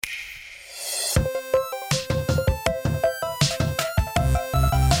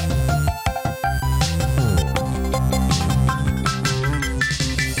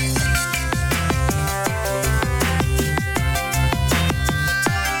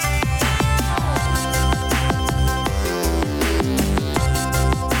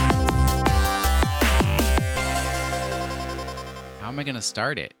to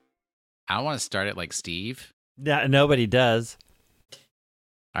start it. I don't want to start it like Steve. Nobody does.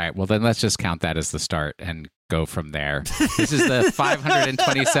 All right, well, then let's just count that as the start and go from there. This is the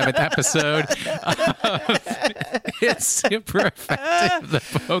 527th episode of It's Super Effective, the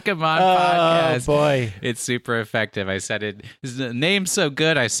Pokemon podcast. Oh, boy. It's super effective. I said it. The name's so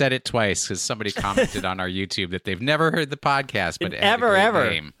good, I said it twice because somebody commented on our YouTube that they've never heard the podcast, but it had a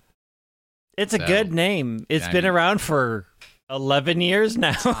great name. It's a good name. It's been around for 11 years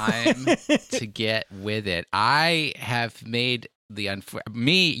now. Time to get with it. I have made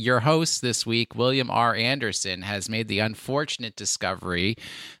your host this week, William R. Anderson, has made the unfortunate discovery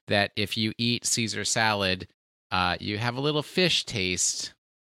that if you eat Caesar salad, you have a little fish taste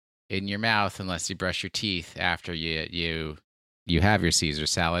in your mouth unless you brush your teeth after you have your Caesar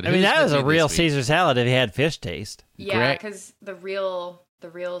salad. I mean, that was a real Caesar salad if you had fish taste. Yeah, because the real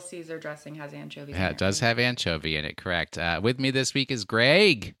Caesar dressing has anchovy. Yeah, it does have anchovy in it, correct. With me this week is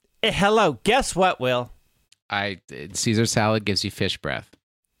Greg. Hello. Guess what, Will? Caesar salad gives you fish breath.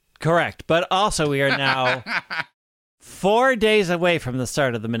 Correct. But also we are now 4 days away from the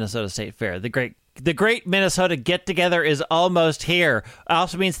start of the Minnesota State Fair. The great Minnesota get-together is almost here.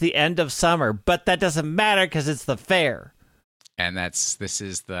 Also means the end of summer, but that doesn't matter because it's the fair. And this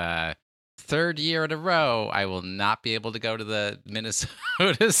is the third year in a row I will not be able to go to the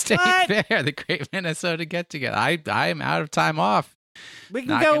Minnesota State Fair, the great Minnesota get-together. I am out of time off. We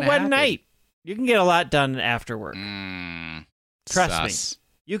can go one night. You can get a lot done after work. Trust me.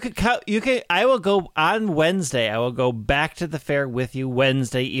 You could. I will go on Wednesday. I will go back to the fair with you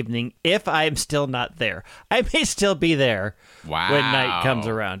Wednesday evening if I'm still not there. I may still be there when night comes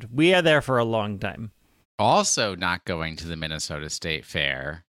around. We are there for a long time. Also not going to the Minnesota State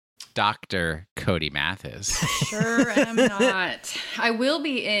Fair, Dr. Cody Mathis. Sure am not. I will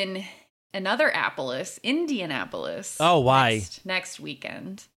be in Indianapolis. Oh, why? Next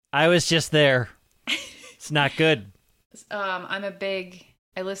weekend. I was just there. It's not good.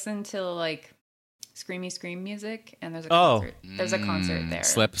 I listen to like screamy scream music, and there's a concert. There's a concert there.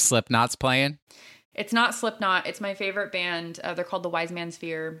 Slipknot's playing? It's not Slipknot. It's my favorite band. They're called the Wise Man's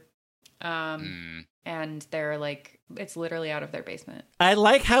Fear. And they're like, it's literally out of their basement. I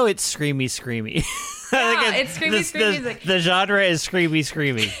like how it's screamy. Yeah, it's screamy music. The genre is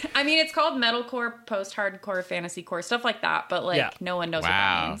screamy. I mean, it's called metalcore, post-hardcore, fantasy core, stuff like that, but no one knows what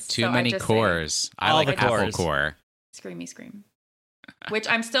that means. Too many cores. I like Apple core. Screamy scream. Which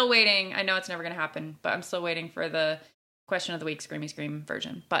I'm still waiting. I know it's never going to happen, but I'm still waiting for the question of the week screamy scream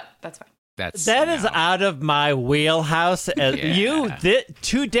version, but that's fine. That is out of my wheelhouse. Today,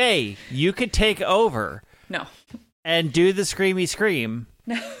 you could take over. No. And do the screamy scream.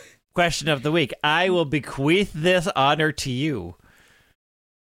 No. Question of the week. I will bequeath this honor to you.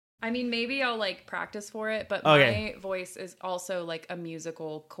 I mean, maybe I'll practice for it, but my voice is also like a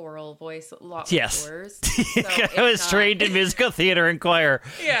musical choral voice. A lot yes. Yours, so I was trained in musical theater and choir.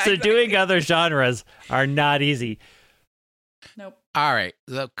 Yeah, so doing other genres are not easy. Nope. All right.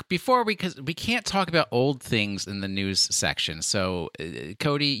 Look, because we can't talk about old things in the news section. So,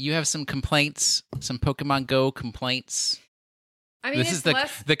 Cody, you have some complaints, some Pokemon Go complaints. I mean, this is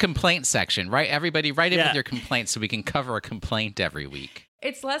the complaint section, right? Everybody write in with your complaints so we can cover a complaint every week.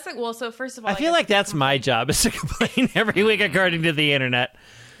 It's less like, well, so first of all, I feel like that's my job is to complain every week according to the internet.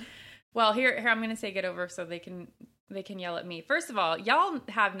 Well, here I'm going to take it over so they can yell at me. First of all, y'all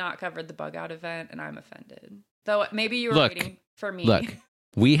have not covered the bug out event, and I'm offended. Though maybe you were waiting for me. Look,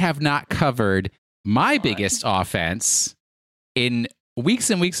 we have not covered my biggest offense in weeks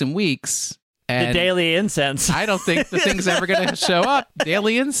and weeks and weeks. And the daily incense. I don't think the thing's ever going to show up.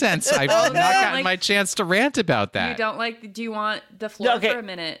 Daily incense. I've not gotten my chance to rant about that. You don't do you want the floor for a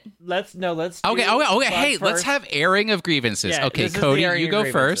minute? Let's. Okay. Hey, let's have airing of grievances. Yeah, okay, Cody, you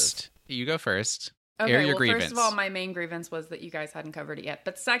go first. You go first. Okay, Air your grievance. First of all, my main grievance was that you guys hadn't covered it yet.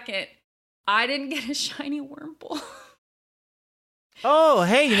 But second, I didn't get a shiny Wurmple. Oh,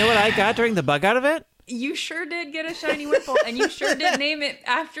 hey, you know what I got during the bug out event? You sure did get a shiny Wurmple, and you sure did name it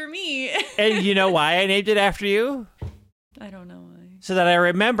after me. And you know why I named it after you? I don't know why. So that I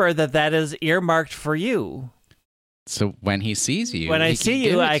remember that is earmarked for you. So when he sees you,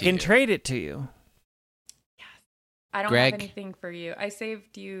 I can trade it to you. Yes. I don't have anything for you. I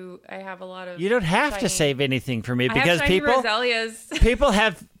saved you. I have a lot of. You don't have to save anything for me because shiny Roselias.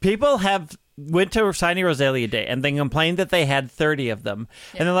 people have went to Shiny Roselia Day and they complained that they had 30 of them.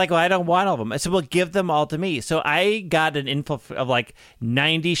 Yeah. And they're like, well, I don't want all of them. I said, well, give them all to me. So I got an info of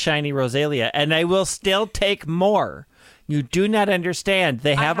 90 Shiny Roselia, and I will still take more. You do not understand.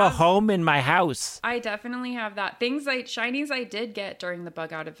 They have a home in my house. I definitely have that. Shinies I did get during the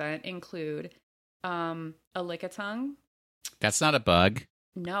bug out event include a Lickitung, That's not a bug.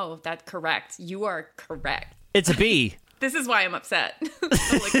 No, that's correct. You are correct. It's a bee. This is why I'm upset.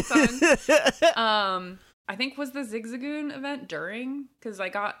 I think was the Zigzagoon event during? Because I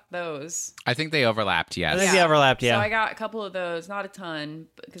got those. I think they overlapped, yes. I think they overlapped, yeah. So I got a couple of those, not a ton.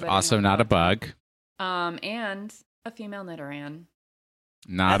 Also not a bug. And a female Nidoran.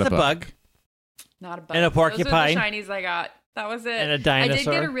 Not a bug. Not a bug. And a porcupine. Those are the shinies I got. That was it. And a dinosaur. I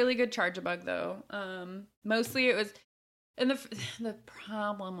did get a really good Charge-a-Bug, though. Mostly it was... And the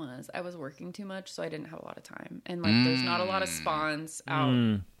problem was I was working too much, so I didn't have a lot of time. And there's not a lot of spawns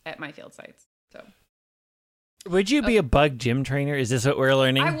out at my field sites. So, would you be a bug gym trainer? Is this what we're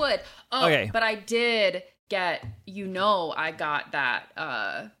learning? I would. Oh, okay. But I did get. I got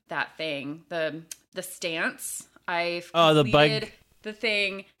that thing, the stance. I completed the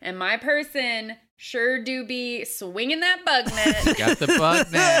thing, and my person sure do be swinging that bug net. Got the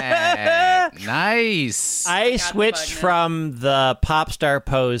bug net. Nice. I switched from the pop star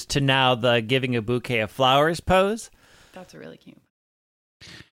pose to now the giving a bouquet of flowers pose. That's really cute.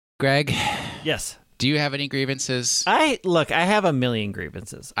 Greg? Yes. Do you have any grievances? I have a million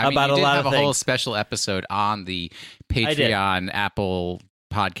grievances about a lot of things. You did have a whole special episode on the Patreon Apple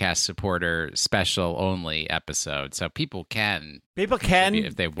podcast supporter special only episode, so people can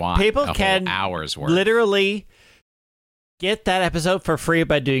if they want whole hours worth. Literally get that episode for free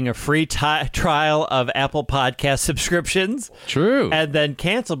by doing a free trial of Apple Podcast subscriptions. True. And then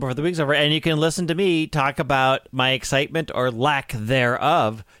cancel before the week's over, and you can listen to me talk about my excitement or lack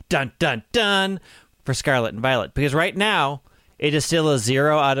thereof, dun dun dun, for Scarlet and Violet, because right now it is still a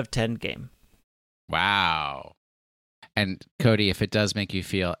 0 out of 10 game. Wow. And Cody, if it does make you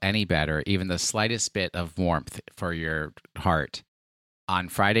feel any better, even the slightest bit of warmth for your heart, on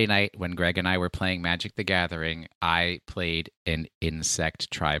Friday night when Greg and I were playing Magic the Gathering, I played an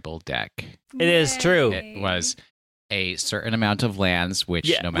insect tribal deck. It is true. It was a certain amount of lands, which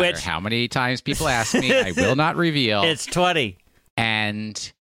no matter how many times people ask me, I will not reveal. It's 20.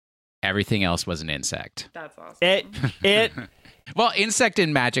 And everything else was an insect. That's awesome. It Well, insect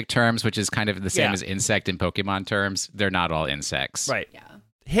in Magic terms, which is kind of the same as insect in Pokemon terms, they're not all insects. Right. Yeah.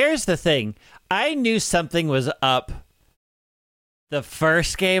 Here's the thing. I knew something was up the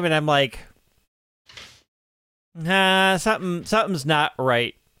first game, and I'm like, nah, something's not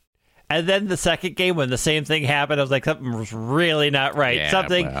right. And then the second game, when the same thing happened, I was like, something was really not right.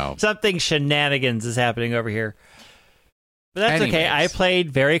 Yeah, something shenanigans is happening over here. But that's okay. I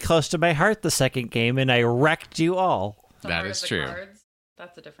played very close to my heart the second game, and I wrecked you all. That is true. Cards,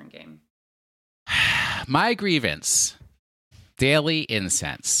 that's a different game. My grievance, daily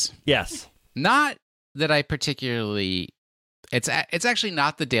incense. Yes. Not that I particularly... It's actually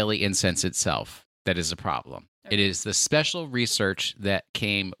not the daily incense itself that is a problem. Okay. It is the special research that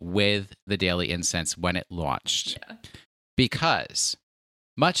came with the daily incense when it launched. Yeah. Because...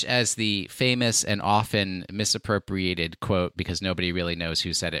 much as the famous and often misappropriated quote, because nobody really knows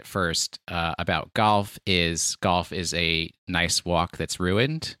who said it first, about golf is a nice walk that's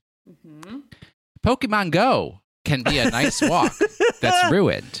ruined. Mm-hmm. Pokemon Go can be a nice walk that's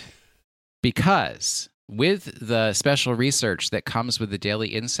ruined. Because with the special research that comes with the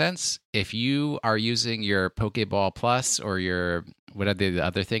daily incense, if you are using your Pokeball Plus or your whatever the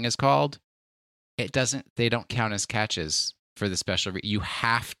other thing is called, they don't count as catches. For the special, you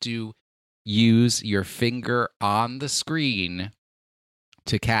have to use your finger on the screen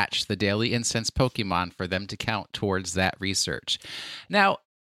to catch the daily incense Pokemon for them to count towards that research. Now,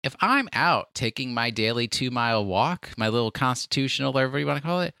 if I'm out taking my daily 2-mile walk, my little constitutional, whatever you want to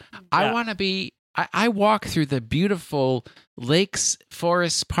call it, yeah. I walk through the beautiful lakes,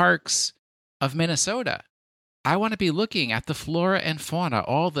 forests, parks of Minnesota. I want to be looking at the flora and fauna,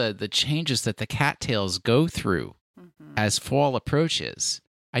 all the changes that the cattails go through. As fall approaches.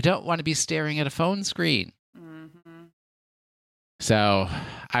 I don't want to be staring at a phone screen. Mm-hmm. So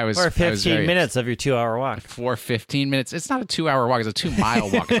I was... For 15 minutes of your 2-hour walk. For 15 minutes. It's not a 2-hour walk. It's a 2-mile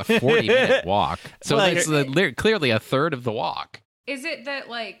walk. It's a 40-minute walk. So it's clearly a third of the walk. Is it that,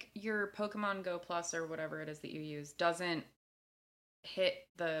 like, your Pokemon Go Plus or whatever it is that you use doesn't hit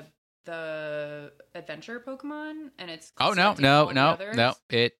the adventure Pokemon? And it's... Oh, no.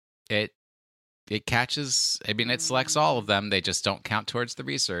 It catches, I mean, it selects all of them. They just don't count towards the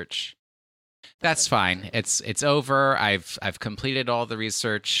research. That's fine. It's over. I've completed all the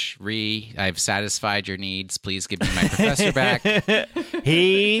research. I've satisfied your needs. Please give me my professor back.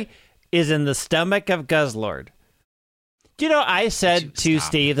 He is in the stomach of Guzzlord. Do you know, I said to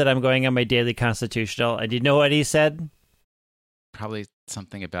Steve that I'm going on my daily constitutional, and do you know what he said? Probably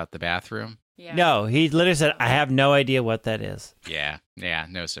something about the bathroom. Yeah. No, he literally said, I have no idea what that is. Yeah,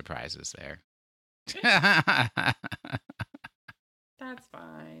 no surprises there. That's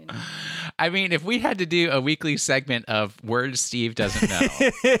fine. I mean, if we had to do a weekly segment of words Steve doesn't know,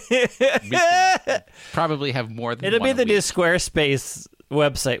 we could probably have more than It'll one be the a new week. Squarespace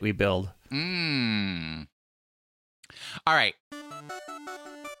website we build. All right.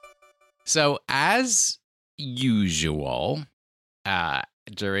 So, as usual,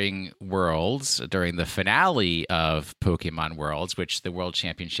 during the finale of Pokemon Worlds, which the World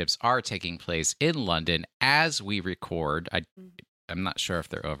Championships are taking place in London as we record. I'm not sure if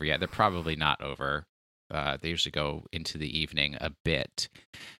they're over yet. They're probably not over. They usually go into the evening a bit.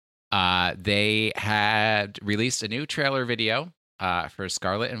 They had released a new trailer video for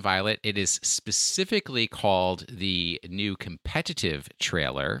Scarlet and Violet. It is specifically called the new competitive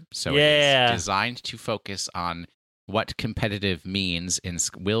trailer. So it is designed to focus on what competitive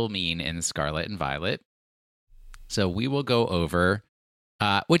will mean in Scarlet and Violet. So we will go over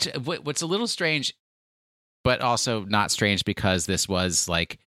what's a little strange, but also not strange because this is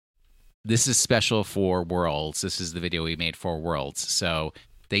special for Worlds. This is the video we made for Worlds. So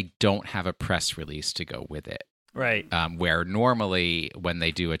they don't have a press release to go with it. Right. Where normally when they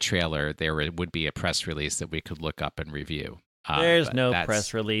do a trailer, there would be a press release that we could look up and review. There's no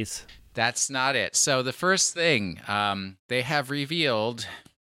press release. That's not it. So the first thing they have revealed,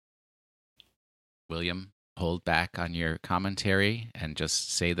 William, hold back on your commentary and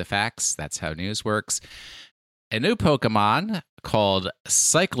just say the facts. That's how news works. A new Pokemon called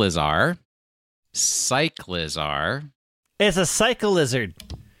Cyclizar. It's a cycle lizard.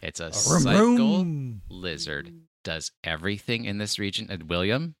 It's a cycle lizard. Does everything in this region. And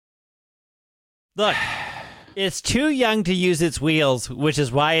William? Look. It's too young to use its wheels, which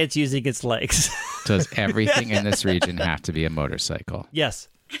is why it's using its legs. Does everything in this region have to be a motorcycle? Yes.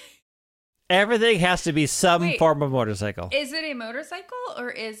 Everything has to be some form of motorcycle. Is it a motorcycle or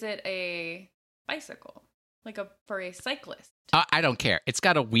is it a bicycle? For a cyclist? I don't care. It's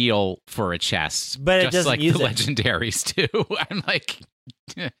got a wheel for a chest. But just it doesn't like use the it. legendaries do. I'm like...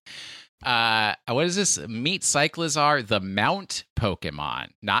 what is this? Meet Cyclizar, the Mount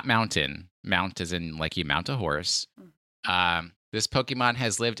Pokemon. Not mountain. Mount as in like you mount a horse. This Pokemon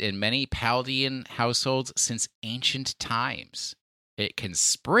has lived in many Paldean households since ancient times. It can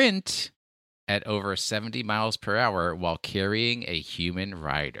sprint at over 70 miles per hour while carrying a human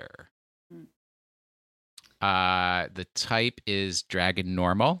rider. The type is Dragon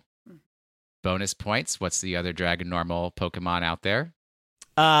Normal. Bonus points. What's the other Dragon Normal Pokemon out there?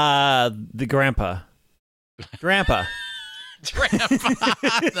 The Grandpa. Grandpa,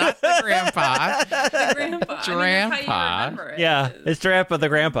 Not the Grandpa. the Grandpa. Grandpa. I mean, that's how you remember it. Yeah, it's Grandpa the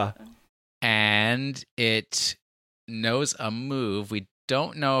Grandpa. And it knows a move. We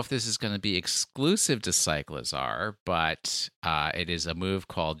don't know if this is going to be exclusive to Cyclizar, but it is a move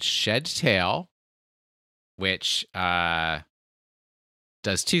called Shed Tail, which does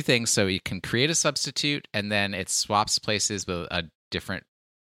two things. So you can create a substitute, and then it swaps places with a different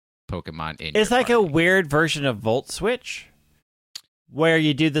Pokemon in It's your like party. a weird version of Volt Switch, where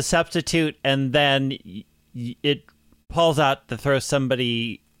you do the substitute and then it pulls out to throw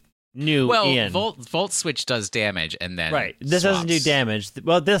somebody new in. Volt Switch does damage and then Right. This doesn't do damage.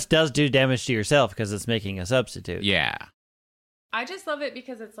 Well, this does do damage to yourself because it's making a substitute. Yeah. I just love it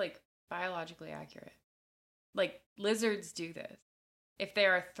because it's biologically accurate. Lizards do this. If they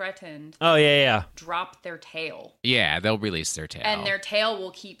are threatened, drop their tail. Yeah, they'll release their tail. And their tail will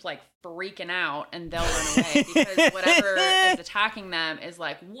keep freaking out and they'll run away because whatever is attacking them is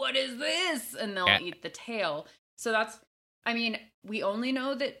what is this? And they'll eat the tail. So we only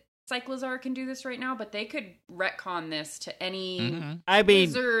know that Cyclizar can do this right now, but they could retcon this to any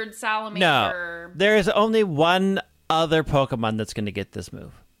lizard, salamander. No, there is only one other Pokemon that's going to get this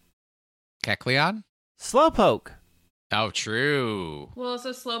move. Kecleon? Slowpoke. Oh, true. Well, so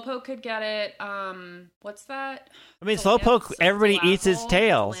Slowpoke could get it. What's that? I mean, Slowpoke, everybody eats its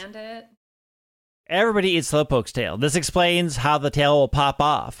tails. Everybody eats Slowpoke's tail. This explains how the tail will pop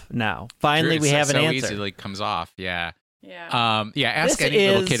off now. Finally, we have an answer. So easily comes off, yeah. Yeah. Ask any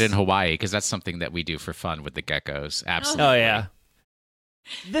little kid in Hawaii, because that's something that we do for fun with the geckos. Absolutely. Oh, yeah.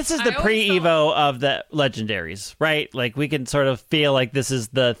 This is the pre-Evo of the legendaries, right? We can sort of feel like this is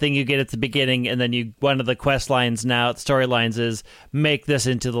the thing you get at the beginning, and then one of the quest lines now, storylines is make this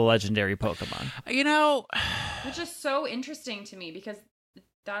into the legendary Pokemon. Which is so interesting to me because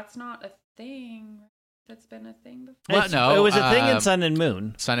that's not a thing that's been a thing before. Well, no, it was a thing in Sun and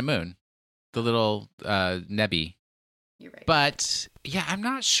Moon. Sun and Moon. The little Nebby. You're right. But, yeah, I'm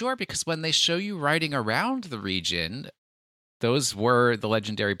not sure because when they show you riding around the region, those were the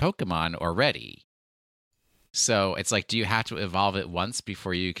legendary Pokemon already. So it's do you have to evolve it once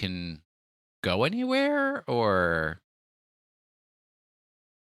before you can go anywhere? Or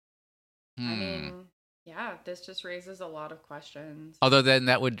I mean, yeah, this just raises a lot of questions. Although then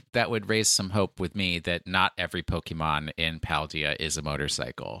that would raise some hope with me that not every Pokemon in Paldea is a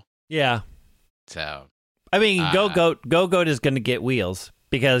motorcycle. Yeah. So, I mean, Go-Goat is going to get wheels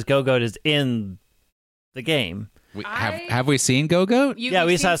because Go-Goat is in the game. Have we seen Go-Goat? Yeah,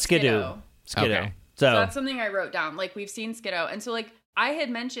 we saw Skidoo. Okay. So that's something I wrote down. Like, we've seen Skidoo. And so, like, I had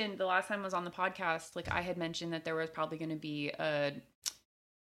mentioned the last time I was on the podcast, like, I had mentioned that there was probably going to be a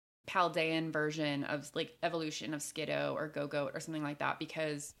Paldean version of, like, evolution of Skidoo or Go-Goat or something like that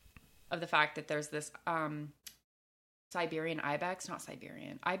because of the fact that there's this Iberian ibex.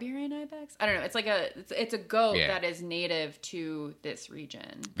 I don't know. It's like it's a goat that is native to this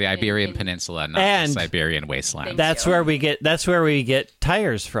region. The Iberian Peninsula, not the Siberian wasteland. That's where we get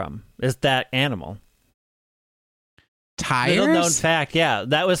tires from. Is that animal. Tires? Little known fact, yeah.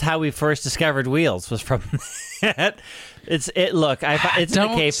 That was how we first discovered wheels, was from that. It's in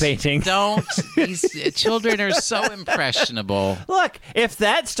the cave painting. These children are so impressionable. Look, if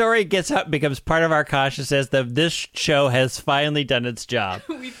that story becomes part of our consciousness, then this show has finally done its job.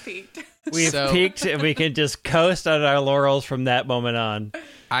 We've peaked. We've peaked, and we can just coast on our laurels from that moment on.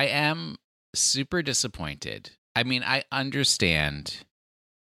 I am super disappointed. I mean, I understand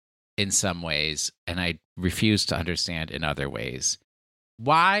in some ways, and I refuse to understand in other ways.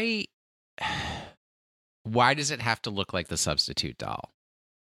 Why does it have to look like the substitute doll?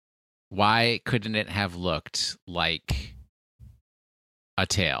 Why couldn't it have looked like a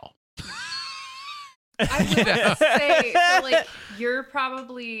tail? I would say, so, like, you're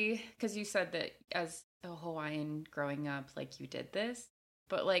probably, because you said that as a Hawaiian growing up, like, you did this.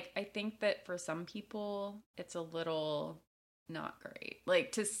 But, like, I think that for some people, it's a little not great.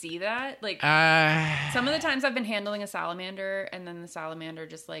 Like, to see that, like, some of the times I've been handling a salamander, and then the salamander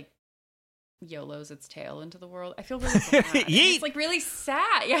just, like, YOLOs its tail into the world. I feel really bad. It's like really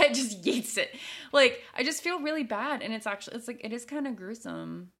sad. Yeah, it just yeets it. Like, I just feel really bad, and it's like it is kind of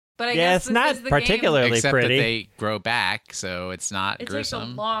gruesome. But I guess it's not particularly except pretty. That they grow back, so it's not gruesome. It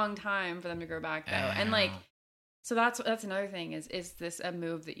takes a long time for them to grow back, though, and like. So that's another thing is this a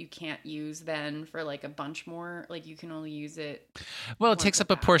move that you can't use then for like a bunch more? Like you can only use it. Well, it takes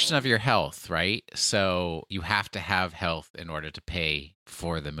up a portion of your health, right? So you have to have health in order to pay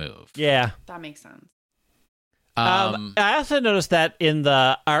for the move. Yeah. That makes sense. I also noticed that in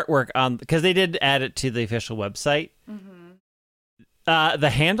the artwork because they did add it to the official website. Mm-hmm. The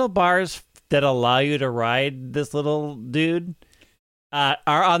handlebars that allow you to ride this little dude are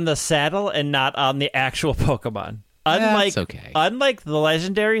on the saddle and not on the actual Pokemon. Unlike the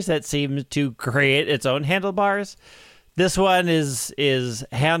legendaries that seem to create its own handlebars, this one is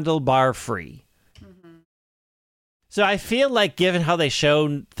handlebar free. Mm-hmm. So I feel like, given how they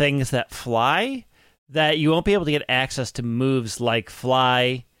show things that fly, that you won't be able to get access to moves like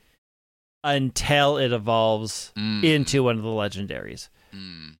fly until it evolves into one of the legendaries.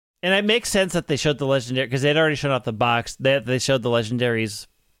 And it makes sense that they showed the legendary, because they'd already shown off the box. They showed the legendaries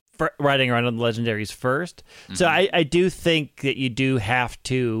riding around on the legendaries first. Mm-hmm. So I do think that you do have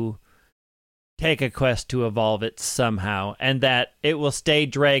to take a quest to evolve it somehow, and that it will stay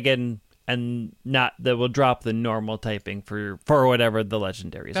dragon and not that will drop the normal typing for whatever the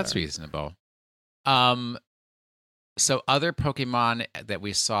legendaries That's are. reasonable. So other Pokemon that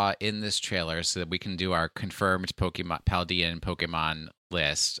we saw in this trailer, so that we can do our confirmed Pokemon Paldean Pokemon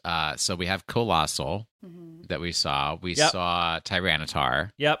list. So we have Colossal that we saw. We saw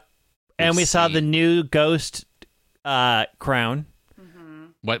Tyranitar. Yep. And we saw the new Ghost crown.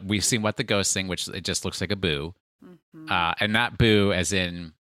 Mm-hmm. We've seen the Ghost thing, which it just looks like a Boo. Mm-hmm. And not Boo as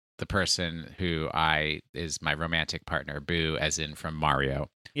in the person who is my romantic partner. Boo as in from Mario.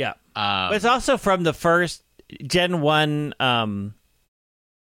 Yeah. But it's also from the first Gen 1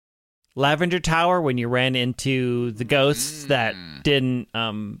 Lavender Tower, when you ran into the ghosts that didn't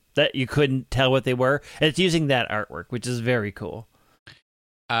that you couldn't tell what they were. And it's using that artwork, which is very cool.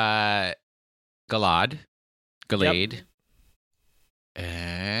 Gallade, yep.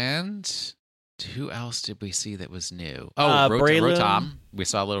 And who else did we see that was new? Rotom. We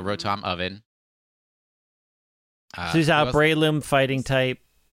saw a little Rotom oven. So we saw Breloom fighting type.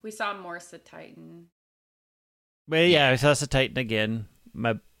 We saw Morsa Titan. Well, yeah, we saw a Titan again.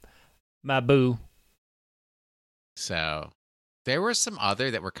 My boo. So there were some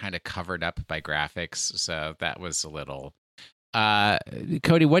other that were kind of covered up by graphics, so that was a little.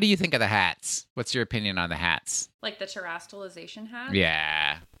 Cody, what do you think of the hats? What's your opinion on the hats? Like the terastallization hat?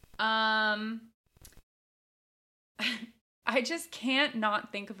 Yeah. I just can't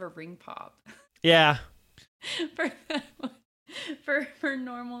not think of a ring pop. Yeah. for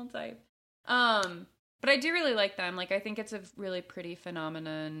normal type. But I do really like them. Like, I think it's a really pretty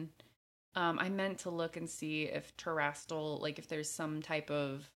phenomenon. I meant to look and see if terrestrial, like if there's some type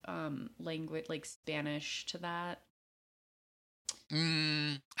of language, like Spanish to that.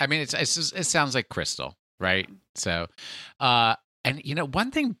 I mean, it sounds like crystal, right? So, and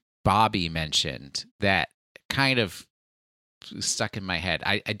one thing Bobby mentioned that kind of stuck in my head.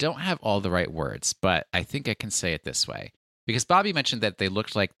 I don't have all the right words, but I think I can say it this way. Because Bobby mentioned that they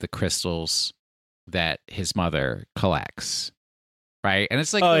looked like the crystals that his mother collects, right? And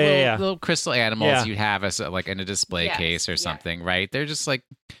it's like little crystal animals you'd have as like in a display case or something, right? They're just like,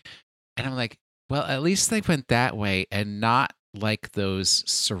 and I'm like, well, at least they went that way and not like those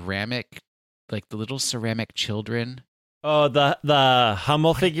ceramic, like the little ceramic children. Oh, the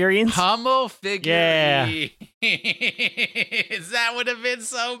Hummel figurines? Hummel figurines. Yeah. That would have been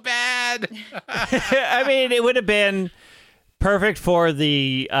so bad. I mean, it would have been perfect for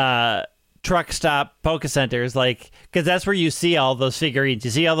the truck stop Poke Centers, like, because that's where you see all those figurines.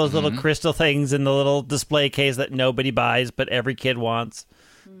 You see all those little crystal things in the little display case that nobody buys, but every kid wants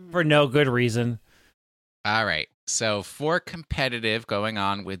for no good reason. All right. So for competitive going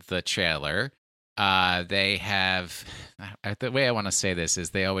on with the trailer, they have, the way I want to say this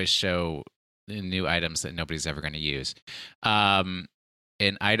is they always show new items that nobody's ever going to use. An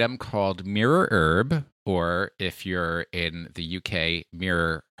item called Mirror Herb, or if you're in the UK,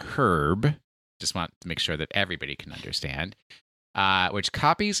 Mirror Herb. Just want to make sure that everybody can understand. Which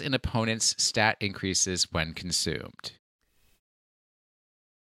copies an opponent's stat increases when consumed.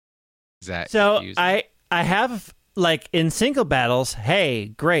 Is that so confusing? I have, like, in single battles, hey,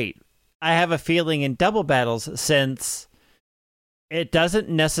 great. I have a feeling in double battles, since it doesn't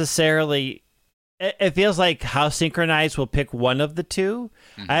necessarily... It feels like how synchronized will pick one of the two.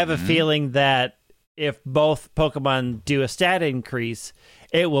 I have a feeling that if both Pokemon do a stat increase,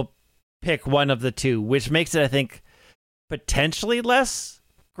 it will pick one of the two, which makes it, I think, potentially less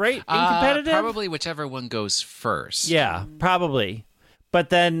great in competitive. Probably whichever one goes first. Yeah, probably.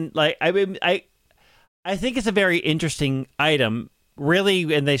 But then, like, I mean, I think it's a very interesting item.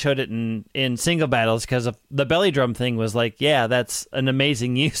 Really, and they showed it in single battles, because the belly drum thing was like, yeah, that's an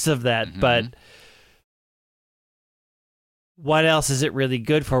amazing use of that. But what else is it really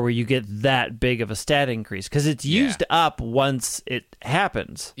good for where you get that big of a stat increase? Because it's used up once it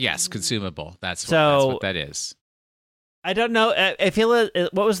happens. Yes, consumable. That's what that is. I don't know. I feel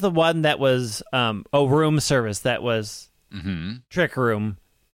what was the one that was room service that was Trick Room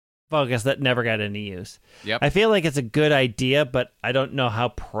focus that never got any use. Yep. I feel like it's a good idea, but I don't know how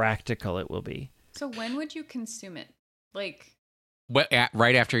practical it will be. So when would you consume it? Like,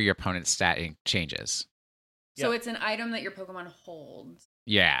 right after your opponent's stat changes. So it's an item that your Pokemon holds.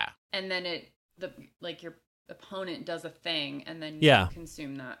 Yeah. And then your opponent does a thing, and then you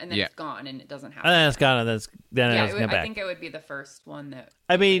consume that, and then it's gone, and it doesn't happen. And then it's gone, and then it doesn't come back. I think it would be the first one that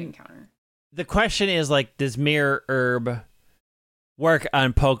would encounter. The question is, like, does Mirror Herb work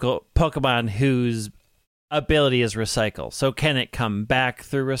on Pokemon whose ability is recycle? So can it come back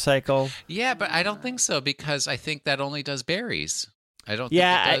through recycle? Yeah, but I don't think so, because I think that only does berries. I don't think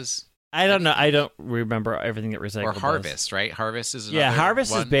it does... I don't know. I don't remember everything that recycle or harvest, does. Right? Harvest is another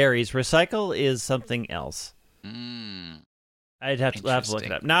harvest one. is berries. Recycle is something else. I'd have to look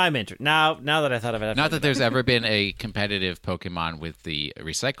it up. Now I'm interested. Now that I thought of it, not that there's ever been a competitive Pokemon with the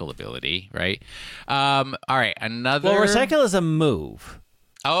recycle ability, right? All right, another. Well, recycle is a move.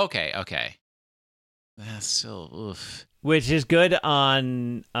 Oh, okay. That's still which is good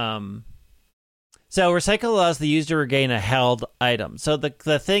on. So recycle allows the user to regain a held item. So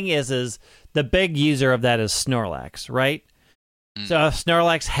the thing is the big user of that is Snorlax, right? So if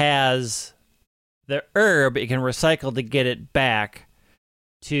Snorlax has the herb, it can recycle to get it back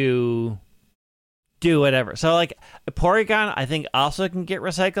to do whatever. So like Porygon, I think also can get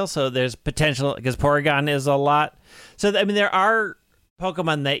recycled. So there's potential, because Porygon is a lot. So I mean, there are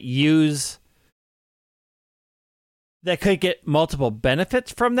Pokemon that could get multiple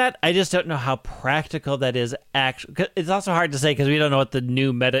benefits from that. I just don't know how practical that is. Actually, it's also hard to say because we don't know what the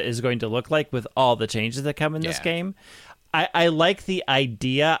new meta is going to look like with all the changes that come in this game. I like the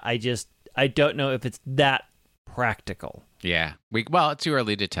idea. I don't know if it's that practical. Yeah. It's too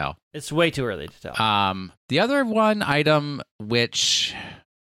early to tell. It's way too early to tell. The other one item, which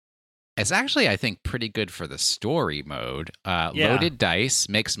is actually, I think, pretty good for the story mode. Loaded dice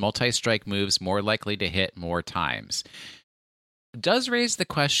makes multi-strike moves more likely to hit more times. Does raise the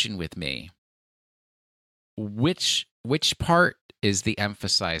question with me, which part is the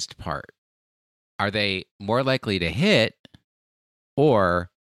emphasized part? Are they more likely to hit, or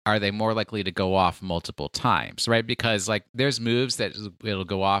are they more likely to go off multiple times, right? Because like there's moves that it'll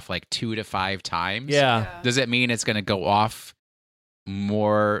go off like 2 to 5 times. Yeah. Does it mean it's going to go off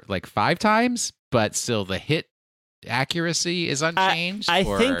more like 5 times, but still the hit accuracy is unchanged? I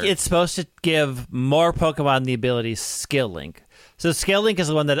think it's supposed to give more Pokemon the ability Skill Link. So Skill Link is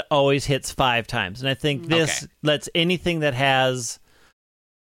the one that always hits 5 times. And I think this lets anything that has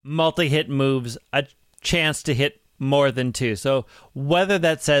multi-hit moves a chance to hit more than 2. So whether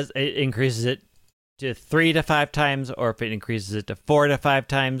that says it increases it to 3 to 5 times, or if it increases it to 4 to 5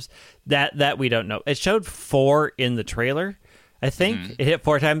 times, that we don't know. It showed 4 in the trailer. I think it hit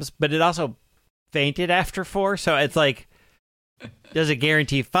 4 times, but it also fainted after 4. So it's like, does it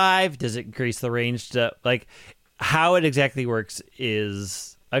guarantee 5? Does it increase the range to, like, how it exactly works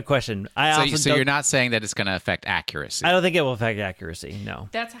is a question. So you're not saying that it's going to affect accuracy? I don't think it will affect accuracy. No.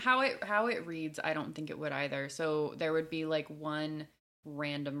 That's how it reads. I don't think it would either. So there would be like one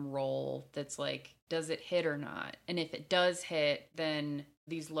random roll that's like, does it hit or not? And if it does hit, then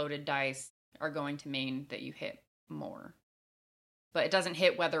these loaded dice are going to mean that you hit more. But it doesn't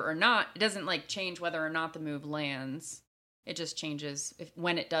hit whether or not, it doesn't like change whether or not the move lands. It just changes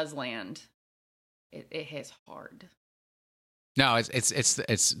when it does land, it hits hard. No,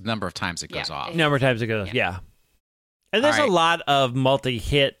 it's number of times it goes off. Number of times it goes, yeah. And there's a lot of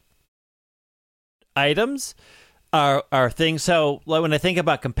multi-hit items are things. So like, when I think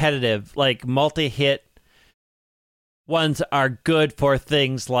about competitive, like multi-hit ones are good for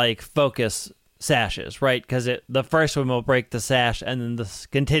things like focus sashes, right? Because the first one will break the sash, and then the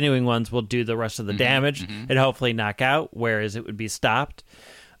continuing ones will do the rest of the damage and hopefully knock out, whereas it would be stopped.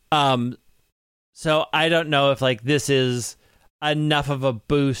 So I don't know if like this is enough of a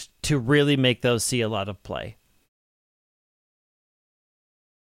boost to really make those see a lot of play.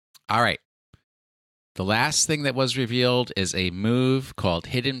 All right. The last thing that was revealed is a move called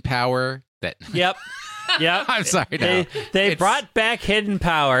Hidden Power that... Yep. I'm sorry. They brought back Hidden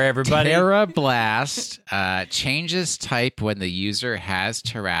Power, everybody. Terra Blast changes type when the user has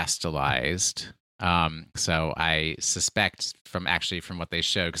terastallized. So I suspect from what they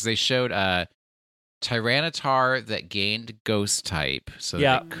showed, because they showed a Tyranitar that gained Ghost type, so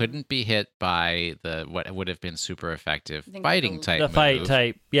that it couldn't be hit by what would have been super effective fighting type. The fight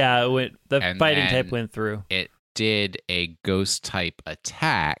type, the fighting type went through. It did a Ghost type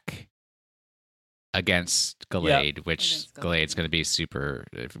attack against Gallade, which Gallade's going to be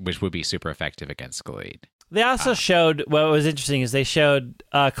which would be super effective against Gallade. They also showed, what was interesting is they showed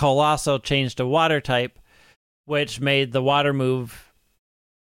Colossal changed to water type, which made the water move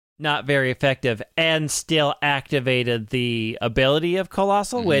not very effective and still activated the ability of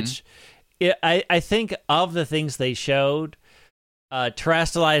Colossal, which I think of the things they showed,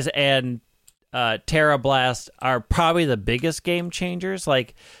 Terastallize and Terra Blast are probably the biggest game changers.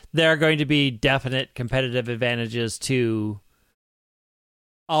 Like, there are going to be definite competitive advantages to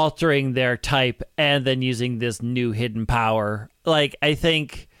altering their type and then using this new hidden power. Like, I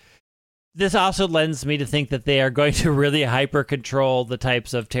think this also lends me to think that they are going to really hyper control the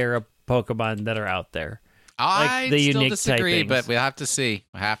types of Terra Pokemon that are out there. I still disagree, but we'll have to see.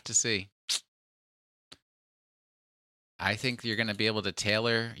 I think you're going to be able to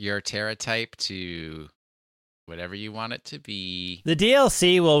tailor your Terra type to whatever you want it to be. The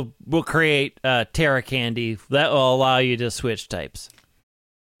DLC will create Terra Candy that will allow you to switch types.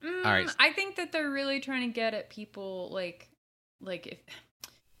 All right. I think that they're really trying to get at people like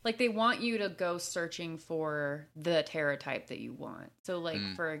if they want you to go searching for the Terra type that you want. So like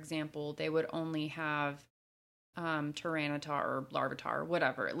for example, they would only have Tyranitar or Larvitar or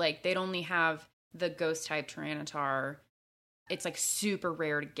whatever. Like they'd only have the ghost type Tyranitar. It's like super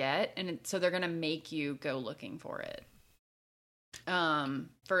rare to get, and so they're gonna make you go looking for it.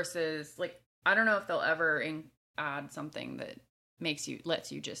 Versus like I don't know if they'll ever add something that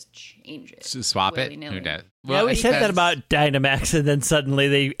lets you just change it, swap it. Who knows? Well, we said that about Dynamax, and then suddenly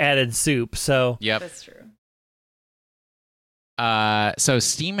they added Soup. So that's true. So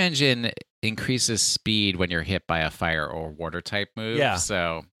Steam Engine increases speed when you're hit by a fire or water type move. Yeah.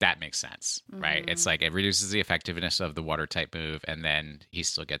 So that makes sense, right? It's like it reduces the effectiveness of the water type move, and then it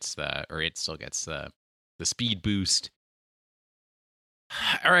still gets the speed boost.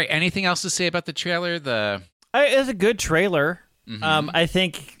 All right. Anything else to say about the trailer? It's a good trailer. I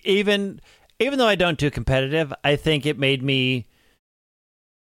think even though I don't do competitive, I think it made me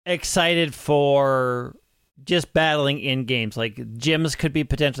excited for just battling in games. Like gyms could be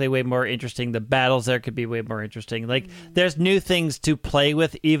potentially way more interesting. The battles there could be way more interesting. Like there's new things to play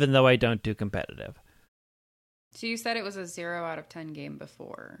with, even though I don't do competitive. So you said it was a 0 out of 10 game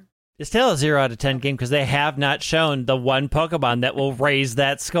before. It's still a 0 out of 10 game because they have not shown the one Pokemon that will raise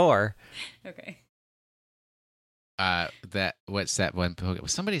that score. Okay. What's that one Pokemon?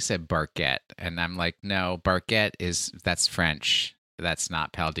 Somebody said Barquette, and I'm like, no, Barquette that's French. that's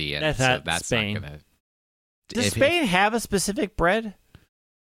not Paldean. That's so not that's Spain. not gonna. Does Spain have a specific bread?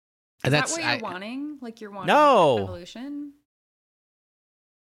 Is that what you're wanting? Like you're wanting evolution?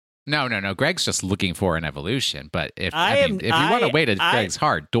 No. Greg's just looking for an evolution. But if you want to wait at Greg's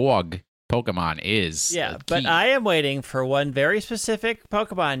heart, dog Pokemon is but I am waiting for one very specific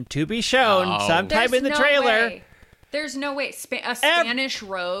Pokemon to be shown sometime in the trailer. Way. There's no way. A Spanish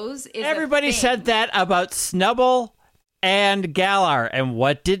Rose is Everybody said that about Snubbull and Galar, and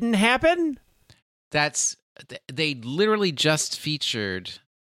what didn't happen? They literally just featured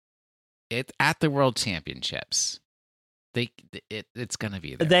it at the World Championships. It's gonna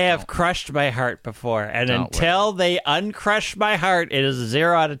be there. They have crushed my heart before, and until they uncrush my heart, it is a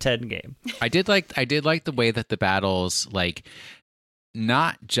 0 out of 10 game. I did like the way that the battles, like,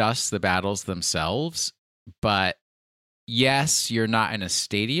 not just the battles themselves, but yes, you're not in a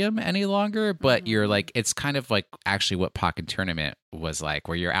stadium any longer, but you're like, it's kind of like actually what Pokken Tournament was like,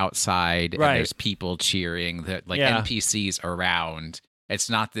 where you're outside and there's people cheering, that like NPCs around. It's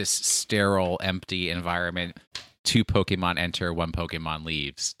not this sterile, empty environment. 2 Pokemon enter, 1 Pokemon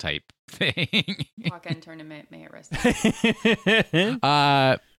leaves type thing. Pokken Tournament, may it rest.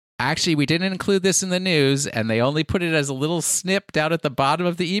 Actually, we didn't include this in the news, and they only put it as a little snip down at the bottom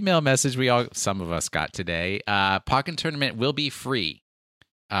of the email message some of us got today. Pokken Tournament will be free.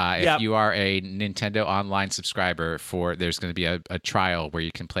 If you are a Nintendo Online subscriber, there's going to be a trial where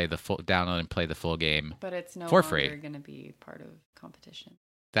you can download and play the full game. But it's no for longer free. Going to be part of competition.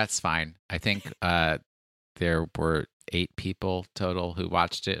 That's fine. I think there were 8 people total who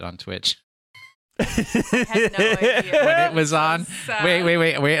watched it on Twitch. I had no idea when it was on.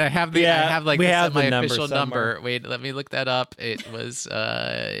 Wait! I have the official number. Wait, let me look that up. It was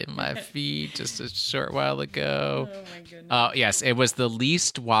in my feed just a short while ago. Oh my goodness! Yes, it was the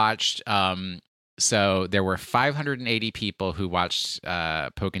least watched. So there were 580 people who watched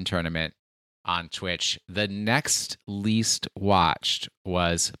Pokken Tournament on Twitch. The next least watched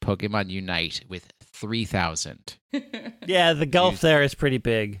was Pokemon Unite with 3,000. Yeah, the gulf there is pretty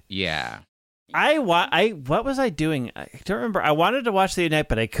big. Yeah. What was I doing? I don't remember. I wanted to watch the Unite,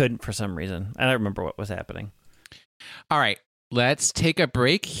 but I couldn't for some reason. I don't remember what was happening. All right, let's take a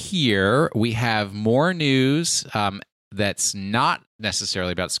break here. We have more news that's not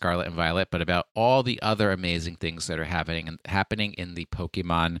necessarily about Scarlet and Violet, but about all the other amazing things that are happening in the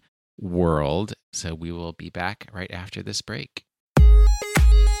Pokemon world. So we will be back right after this break.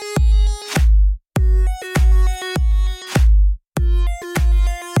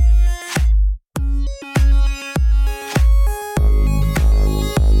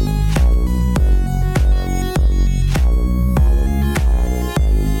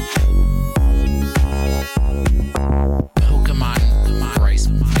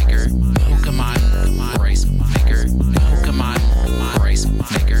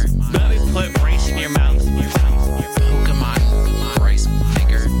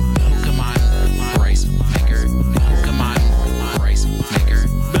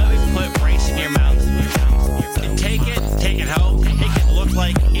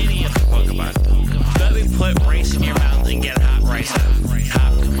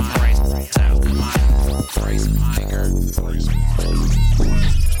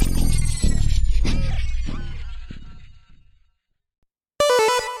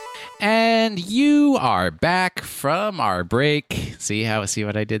 And you are back from our break. See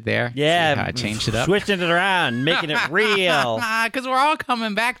what I did there? Yeah, see how I changed it up, switching it around, making it real. Because we're all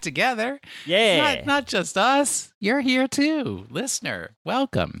coming back together. Yeah, not just us. You're here too, listener.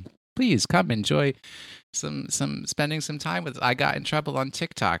 Welcome. Please come enjoy some spending some time with. I got in trouble on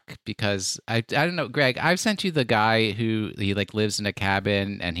TikTok because I don't know, Greg. I've sent you the guy who he like lives in a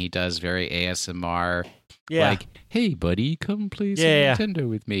cabin and he does very ASMR. Yeah. Like, hey, buddy, come play some Nintendo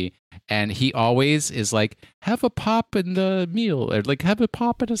with me. And he always is like, have a pop in the meal, or like, have a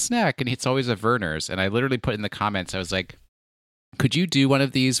pop in a snack. And it's always a Werner's. And I literally put in the comments, I was like, could you do one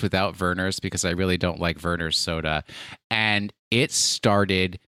of these without Werner's? Because I really don't like Werner's soda. And it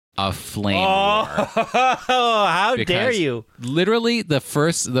started a flame war. How dare you? Literally,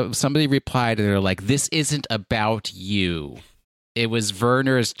 somebody replied and they're like, this isn't about you. It was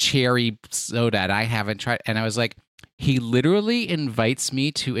Werner's cherry soda, and I haven't tried. And I was like, he literally invites me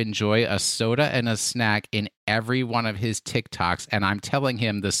to enjoy a soda and a snack in every one of his TikToks, and I'm telling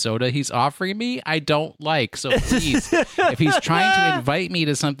him the soda he's offering me, I don't like. So please, if he's trying to invite me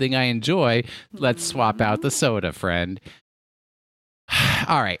to something I enjoy, let's swap out the soda, friend.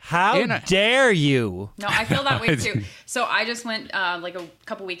 All right. How dare you? No, I feel that way too. So I just went like a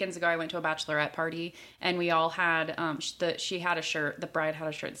couple weekends ago. I went to a bachelorette party, and we all had she had a shirt. The bride had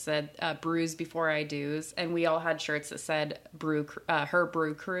a shirt that said "Brews before I do's," and we all had shirts that said her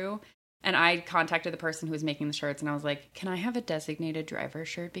brew crew. And I contacted the person who was making the shirts, and I was like, "Can I have a designated driver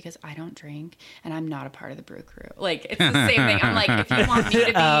shirt because I don't drink and I'm not a part of the brew crew?" Like, it's the same thing. I'm like, if you want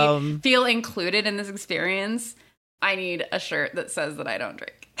me to feel included in this experience, I need a shirt that says that I don't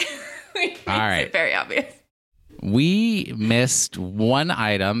drink. All right. It's very obvious. We missed one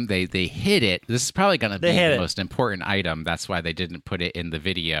item. They hid it. This is probably going to be the most important item. That's why they didn't put it in the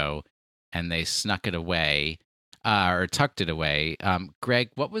video, and they snuck it away. Or tucked it away. Greg,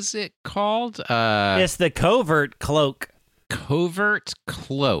 what was it called? It's the covert cloak. Covert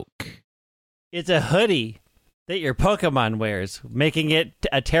cloak. It's a hoodie that your Pokemon wears, making it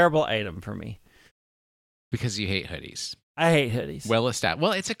a terrible item for me. Because you hate hoodies. I hate hoodies. Well established.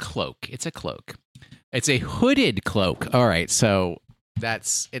 Well, it's a cloak. It's a cloak. It's a hooded cloak. All right, so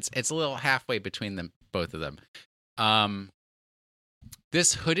it's a little halfway between them, both of them.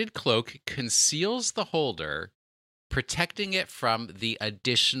 This hooded cloak conceals the holder, protecting it from the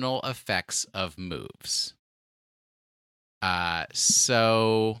additional effects of moves.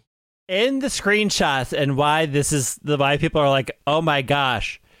 So in the screenshots, and why people are like, oh my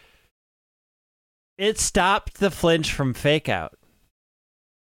gosh, it stopped the flinch from Fake Out.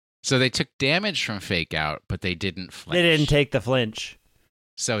 So they took damage from Fake Out, but they didn't flinch. They didn't take the flinch.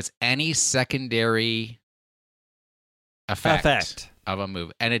 So it's any secondary effect of a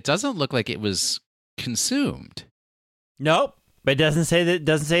move, and it doesn't look like it was consumed. Nope, but it doesn't say that. It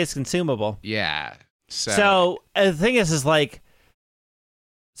doesn't say it's consumable. Yeah. So the thing is like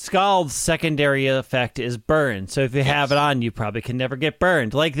Scald's secondary effect is burn. So if you have it on, you probably can never get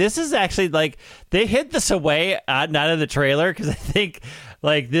burned. Like, this is actually like they hid this away, not in the trailer, because I think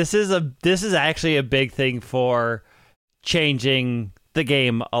like this is actually a big thing for changing the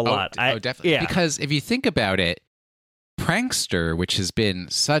game a lot. Definitely. Yeah. Because if you think about it, Prankster, which has been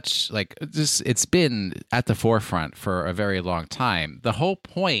such like this, it's been at the forefront for a very long time. The whole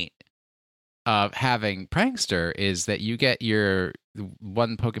point of having Prankster is that you get your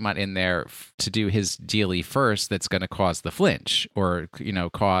one Pokemon in there to do his dealie first that's going to cause the flinch or,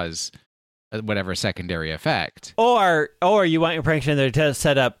 cause whatever secondary effect. Or you want your Prankster in there to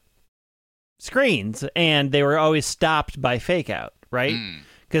set up screens, and they were always stopped by Fake Out, right?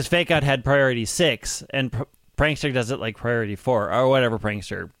 Because Fake Out had priority 6, and Prankster does it like priority 4, or whatever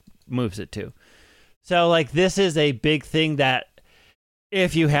Prankster moves it to. So, like, this is a big thing that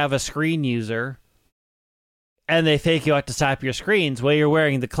if you have a screen user and they fake you out to stop your screens, well, you're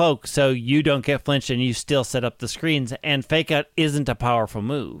wearing the cloak, so you don't get flinched and you still set up the screens, and Fake Out isn't a powerful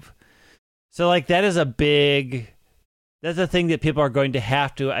move. So, like, that's a thing that people are going to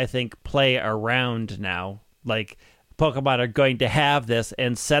have to, I think, play around now. Like, Pokemon are going to have this,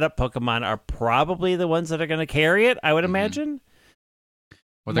 and setup Pokemon are probably the ones that are going to carry it, I would imagine.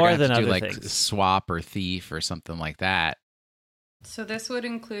 Well, they're going to have to do like things. Swap or Thief or something like that. So this would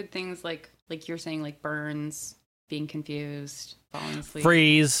include things like you're saying, like burns, being confused, falling asleep,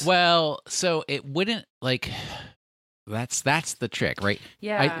 freeze. Well, so it wouldn't like that's the trick, right?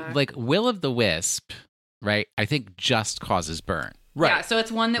 Yeah. Like Will-O-the-Wisp, right? I think just causes burn. Right. Yeah, so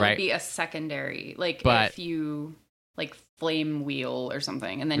it's one that would be a secondary, if you like Flame Wheel or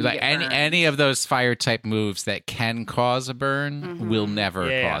something, and then you get burned. Any of those fire type moves that can cause a burn will never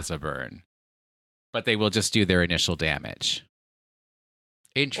cause a burn, but they will just do their initial damage.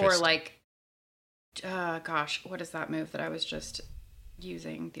 Interesting. Or like, what is that move that I was just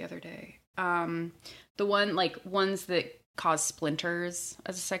using the other day? The one ones that cause splinters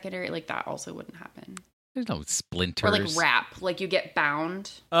as a secondary, like that also wouldn't happen. There's no splinters. Or like wrap, like you get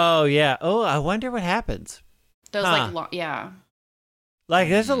bound. Oh yeah. Oh, I wonder what happens. Those yeah. Like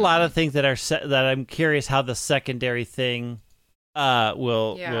there's a lot of things that are that I'm curious how the secondary thing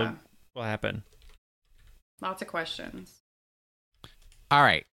will happen. Lots of questions. All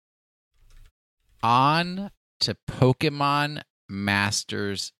right. On to Pokemon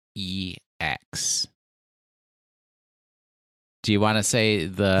Masters EX. Do you want to say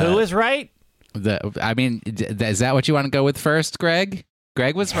who is right? Is that what you want to go with first, Greg?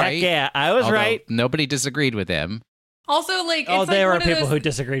 Greg was right. Yeah, I was right. Nobody disagreed with him. Also, there were people who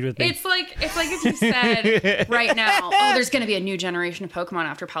disagreed with me. It's like if you said right now, there's going to be a new generation of Pokemon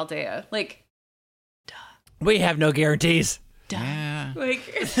after Paldea. Like, duh. We have no guarantees. Duh. Yeah. Like,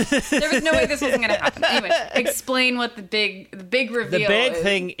 there was no way this wasn't going to happen. Anyway, explain what the big reveal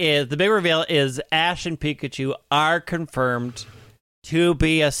is. The big reveal is Ash and Pikachu are confirmed to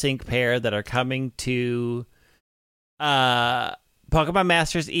be a sync pair that are coming to Pokemon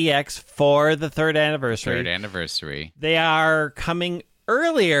Masters EX for the 3rd anniversary. 3rd anniversary. They are coming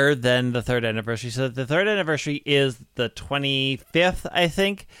earlier than the 3rd anniversary. So the 3rd anniversary is the 25th, I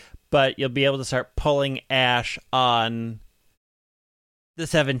think. But you'll be able to start pulling Ash on the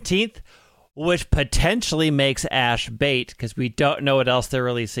 17th, which potentially makes Ash bait because we don't know what else they're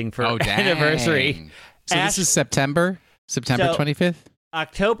releasing for anniversary. So Ash, this is September 25th?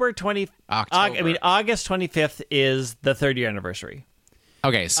 October 20th. August 25th is the 3rd year anniversary.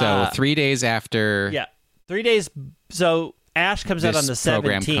 Okay, so 3 days after. Yeah, 3 days. So Ash comes out on the 17th.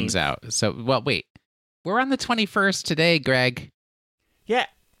 Program comes out. So, well, wait. We're on the 21st today, Greg. Yeah.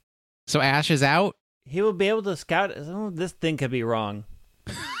 So Ash is out? He will be able to scout. Oh, this thing could be wrong.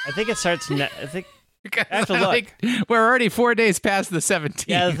 I think it starts. I think I have to look. We're already 4 days past the 17th.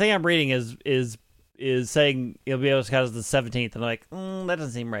 Yeah, the thing I'm reading is saying you'll be able to scout as the 17th, and I'm like, that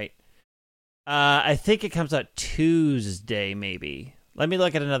doesn't seem right. I think it comes out Tuesday, maybe. Let me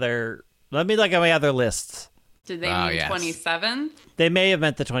look at my other lists. Did they mean 27th? They may have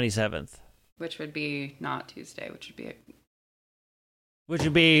meant the 27th, which would be not Tuesday, which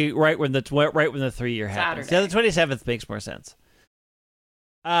would be right when the 3-year happens. Saturday. Yeah, the 27th makes more sense.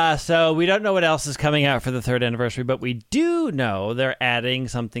 So we don't know what else is coming out for the 3rd anniversary, but we do know they're adding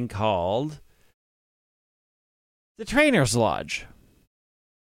something called the Trainer's Lodge.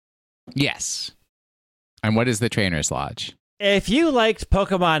 Yes. And what is the Trainer's Lodge? If you liked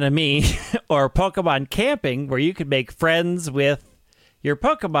Pokemon-Ami or Pokemon Camping, where you could make friends with your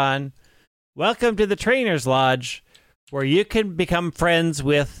Pokemon, welcome to the Trainer's Lodge, where you can become friends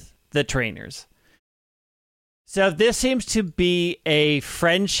with the trainers. So this seems to be a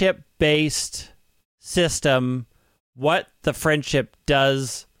friendship-based system. What the friendship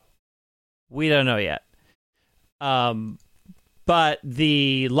does, we don't know yet. But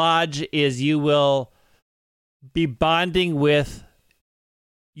the lodge is you will be bonding with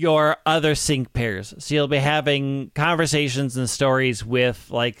your other sync pairs. So you'll be having conversations and stories with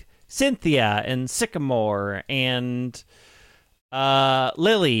like Cynthia and Sycamore and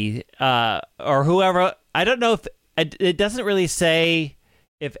Lily or whoever. I don't know if it doesn't really say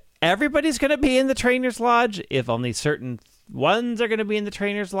if everybody's going to be in the Trainer's Lodge, if only certain ones are going to be in the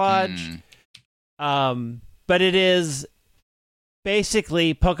Trainer's Lodge. But it is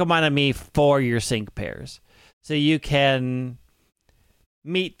basically Pokemon-Ami for your sync pairs. So you can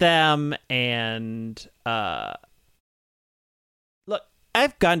meet them and look,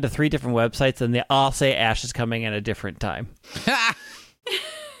 I've gone to 3 different websites and they all say Ash is coming at a different time.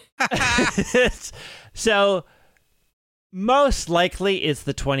 So most likely it's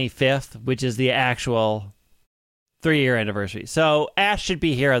the 25th, which is the actual 3-year anniversary. So Ash should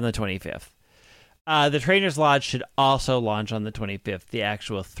be here on the 25th. The Trainer's Lodge should also launch on the 25th, the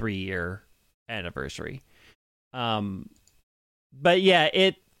actual 3-year anniversary. But yeah,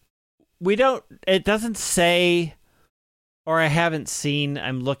 it doesn't say, or I haven't seen,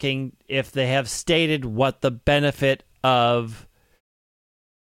 I'm looking if they have stated what the benefit of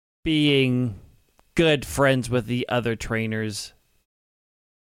being good friends with the other trainers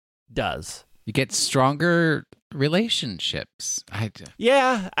does. You get stronger relationships.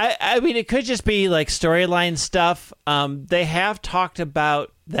 Yeah, I mean, it could just be like storyline stuff. They have talked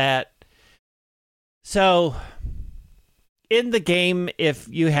about that. So in the game, if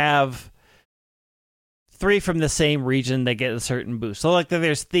you have 3 from the same region, they get a certain boost. So like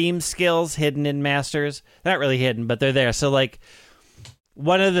there's theme skills hidden in Masters. They're not really hidden, but they're there. So like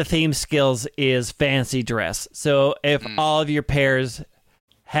one of the theme skills is fancy dress. So if all of your pairs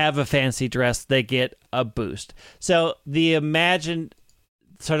have a fancy dress, they get a boost. So the imagining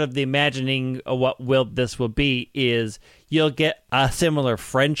of what this will be is you'll get a similar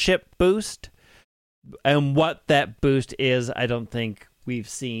friendship boost. And what that boost is, I don't think I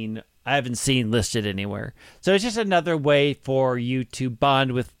haven't seen listed anywhere. So it's just another way for you to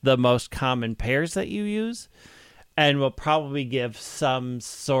bond with the most common pairs that you use. And will probably give some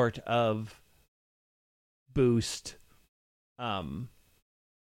sort of boost when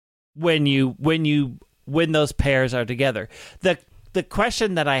those pairs are together. The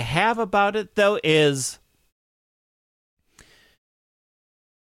question that I have about it though is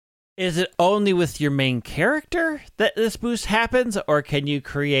it only with your main character that this boost happens, or can you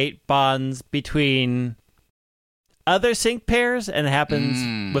create bonds between other sync pairs and it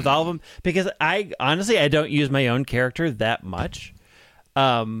happens with all of them? Because I don't use my own character that much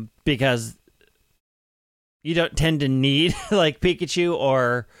because you don't tend to need like Pikachu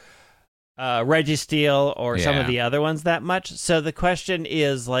or Registeel or some of the other ones that much. So the question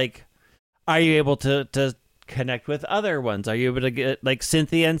is like, are you able to connect with other ones? Are you able to get like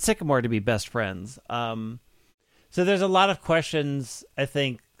Cynthia and Sycamore to be best friends? So there's a lot of questions, I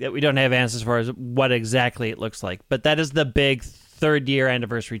think, that we don't have answers for, is what exactly it looks like. But that is the big third-year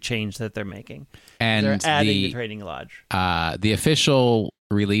anniversary change that they're making. And they're adding the Trading Lodge. The official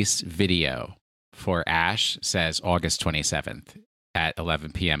release video for Ash says August 27th at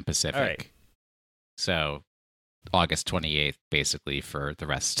 11 p.m. Pacific. All right. So August 28th, basically, for the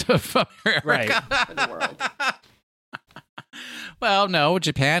rest of America. Right. For the world. Well, no,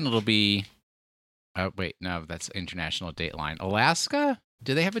 Japan, it'll be... Oh, wait, no, that's international dateline. Alaska?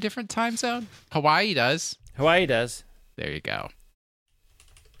 Do they have a different time zone? Hawaii does. Hawaii does. There you go.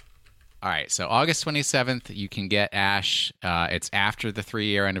 All right, so August 27th, you can get Ash. It's after the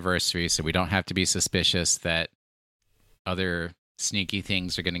 3-year anniversary, so we don't have to be suspicious that other sneaky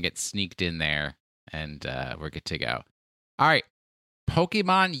things are going to get sneaked in there, and we're good to go. All right,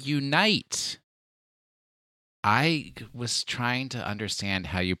 Pokemon Unite. I was trying to understand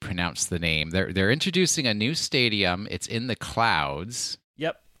how you pronounce the name. They're introducing a new stadium. It's in the clouds.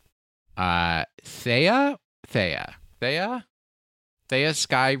 Yep. Thea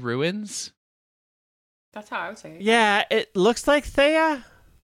Sky Ruins. That's how I would say it. Yeah, it looks like Thea.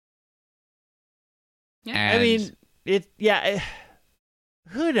 Yeah. I mean,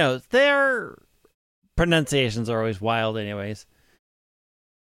 who knows? Their pronunciations are always wild anyways.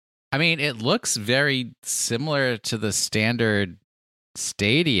 I mean, it looks very similar to the standard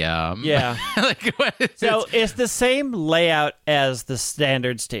stadium. Yeah. So it's the same layout as the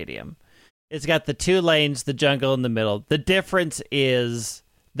standard stadium. It's got the 2 lanes, the jungle in the middle. The difference is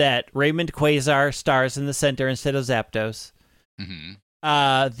that Raymond Quasar stars in the center instead of Zapdos.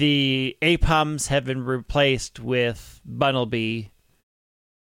 Mm-hmm. The Apums have been replaced with Bunnelby.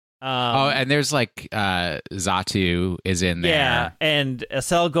 And there's like Xatu is in there. Yeah, and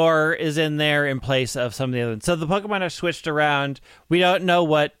Selgor is in there in place of some of the other ones. So the Pokemon are switched around. We don't know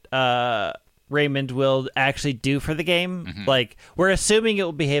what Raymond will actually do for the game. Mm-hmm. Like, we're assuming it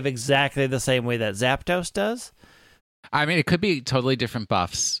will behave exactly the same way that Zapdos does. I mean, it could be totally different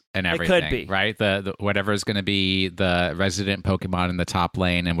buffs and everything. It could be. Right? The whatever is going to be the resident Pokemon in the top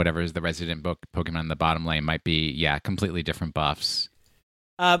lane and whatever is the resident Pokemon in the bottom lane might be, completely different buffs.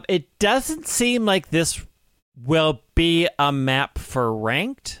 It doesn't seem like this will be a map for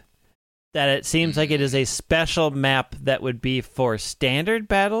ranked. That it seems like it is a special map that would be for standard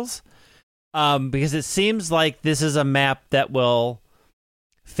battles. Because it seems like this is a map that will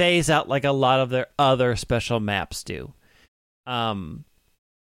phase out like a lot of their other special maps do.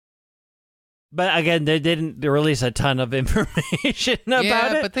 But again, they didn't release a ton of information about it.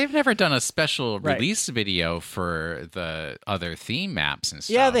 Yeah, but they've never done a special release video for the other theme maps and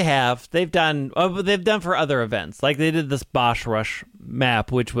stuff. Yeah, they have. They've done for other events. Like they did this Bosch Rush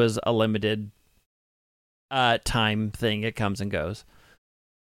map, which was a limited time thing. It comes and goes.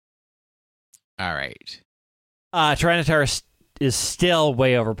 All right. Tyranitar is still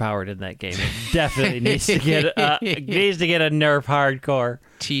way overpowered in that game. It definitely needs to get a nerf hardcore.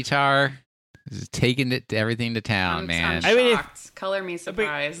 T-Tar is taking everything to town, man. I'm shocked. Color me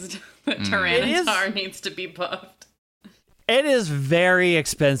surprised that Tyranitar needs to be buffed. It is very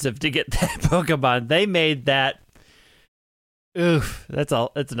expensive to get that Pokemon. They made that. Oof, that's a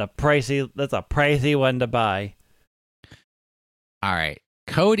pricey one to buy. All right.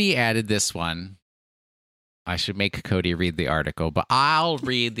 Cody added this one. I should make Cody read the article, but I'll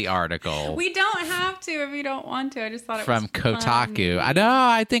read the article. We don't have to if you don't want to. I just thought it from was Kotaku. Fun. I know.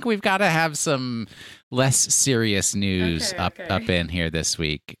 I think we've got to have some less serious news up in here this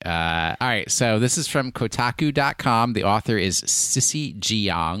week. All right. So this is from Kotaku.com. The author is Sissy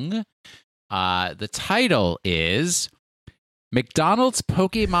Jiang. The title is McDonald's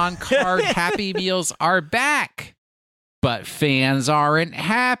Pokemon Card Happy Meals are back, but fans aren't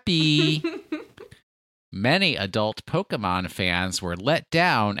happy. Many adult Pokemon fans were let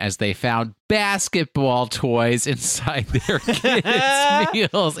down as they found basketball toys inside their kids'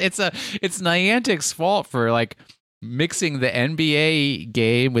 meals. It's Niantic's fault for like mixing the NBA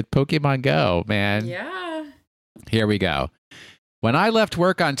game with Pokemon Go, man. Yeah. Here we go. When I left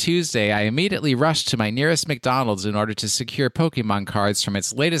work on Tuesday, I immediately rushed to my nearest McDonald's in order to secure Pokemon cards from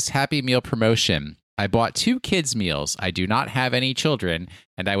its latest Happy Meal promotion. I bought 2 kids' meals. I do not have any children,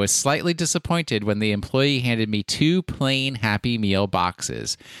 and I was slightly disappointed when the employee handed me 2 plain Happy Meal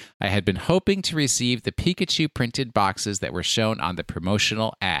boxes. I had been hoping to receive the Pikachu printed boxes that were shown on the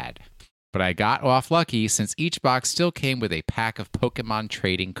promotional ad. But I got off lucky since each box still came with a pack of Pokemon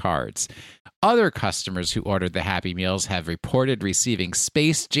trading cards. Other customers who ordered the Happy Meals have reported receiving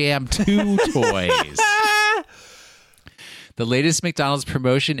Space Jam 2 toys. The latest McDonald's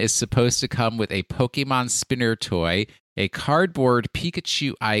promotion is supposed to come with a Pokemon spinner toy, a cardboard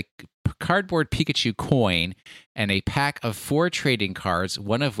Pikachu cardboard Pikachu coin and a pack of 4 trading cards,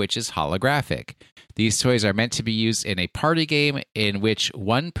 one of which is holographic. These toys are meant to be used in a party game in which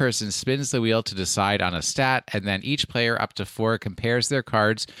one person spins the wheel to decide on a stat, and then each player up to 4 compares their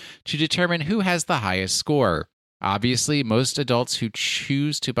cards to determine who has the highest score. Obviously, most adults who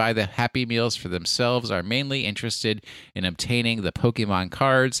choose to buy the Happy Meals for themselves are mainly interested in obtaining the Pokemon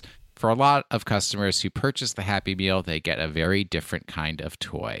cards. For a lot of customers who purchase the Happy Meal, they get a very different kind of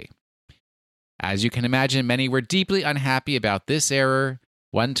toy. As you can imagine, many were deeply unhappy about this error.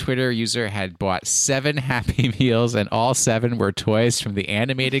 One Twitter user had bought 7 Happy Meals, and all 7 were toys from the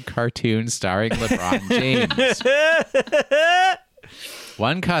animated cartoon starring LeBron James.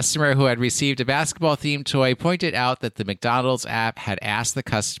 One customer who had received a basketball-themed toy pointed out that the McDonald's app had asked the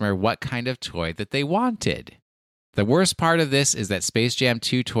customer what kind of toy that they wanted. The worst part of this is that Space Jam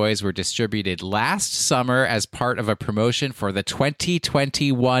 2 toys were distributed last summer as part of a promotion for the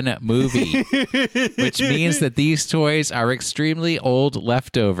 2021 movie, which means that these toys are extremely old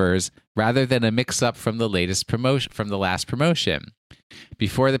leftovers rather than a mix-up from the last promotion.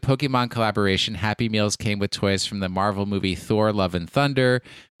 Before the Pokemon collaboration, Happy Meals came with toys from the Marvel movie Thor: Love and Thunder.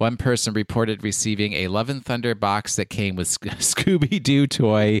 One person reported receiving a Love and Thunder box that came with Scooby-Doo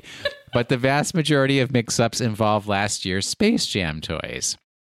toy, but the vast majority of mix-ups involve last year's Space Jam toys.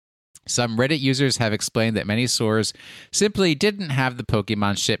 Some Reddit users have explained that many stores simply didn't have the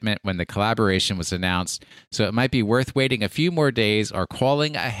Pokemon shipment when the collaboration was announced, so it might be worth waiting a few more days or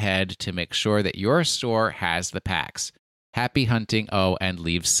calling ahead to make sure that your store has the packs. Happy hunting, and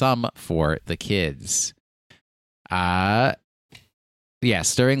leave some for the kids.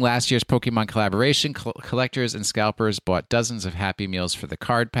 Yes, during last year's Pokemon collaboration, collectors and scalpers bought dozens of Happy Meals for the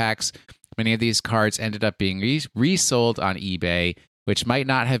card packs. Many of these cards ended up being resold on eBay, which might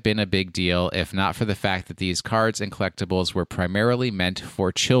not have been a big deal if not for the fact that these cards and collectibles were primarily meant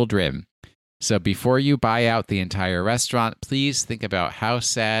for children. So before you buy out the entire restaurant, please think about how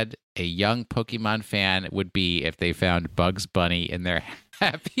sad a young Pokemon fan would be if they found Bugs Bunny in their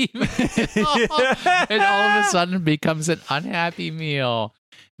Happy Meal and all of a sudden becomes an unhappy meal.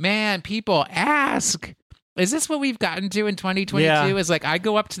 Man, people ask, is this what we've gotten to in 2022? Yeah. It's like I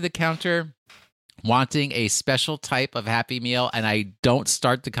go up to the counter wanting a special type of Happy Meal and I don't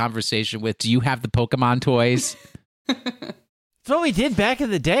start the conversation with, do you have the Pokemon toys? That's what we did back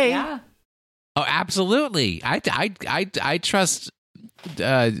in the day. Yeah. Oh, absolutely. I trust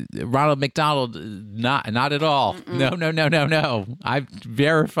Ronald McDonald not at all. Mm-mm. No. I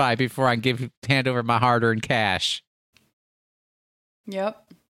verify before I hand over my hard-earned cash.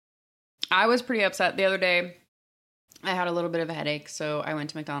 Yep. I was pretty upset the other day. I had a little bit of a headache, so I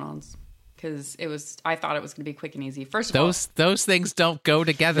went to McDonald's because I thought it was going to be quick and easy. First of all, those things don't go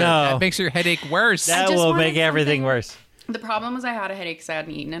together. No. That makes your headache worse. That will make everything worse. The problem was I had a headache because I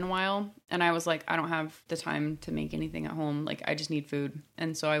hadn't eaten in a while. And I was like, I don't have the time to make anything at home. Like, I just need food.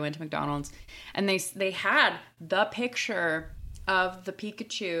 And so I went to McDonald's. And they had the picture of the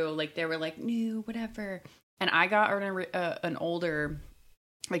Pikachu. Like, they were like, new, whatever. And I got an older...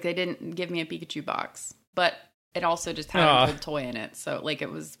 Like, they didn't give me a Pikachu box. But it also just had an old toy in it. So, like, it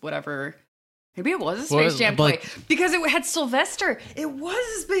was whatever... Maybe it was a Space Jam toy. Because it had Sylvester. It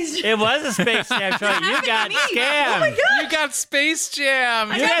was a Space Jam. It was a Space Jam toy. You got scammed. Oh my gosh. You got Space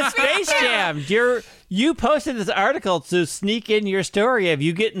Jam. You got Space Jam. You posted this article to sneak in your story of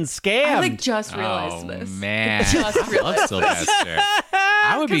you getting scammed. I just realized this. Man. Just realized Sylvester.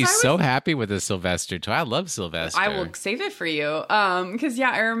 I would be so happy with a Sylvester toy. I love Sylvester. I will save it for you. Because,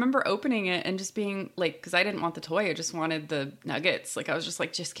 I remember opening it and just being like, because I didn't want the toy. I just wanted the nuggets. Like, I was just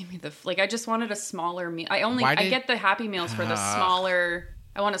like, just give me I just wanted a smaller meal. I get the Happy Meals for the smaller,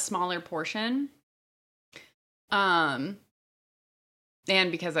 I want a smaller portion. And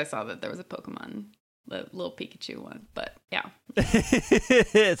because I saw that there was a Pokemon, the little Pikachu one, but yeah.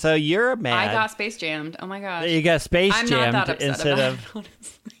 So you're mad. I got Space Jammed. Oh my gosh. You got Space I'm Jammed not that upset instead about of. it,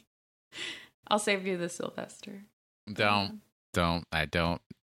 honestly. I'll save you the Sylvester. I don't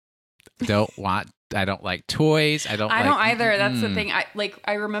like toys. I don't either. That's the thing.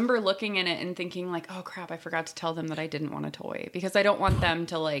 I remember looking in it and thinking like, oh crap, I forgot to tell them that I didn't want a toy because I don't want them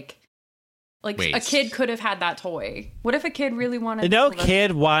to like Wait. A kid could have had that toy. What if a kid really wanted... No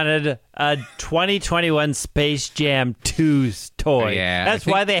kid wanted a 2021 Space Jam 2 toy. Yeah, That's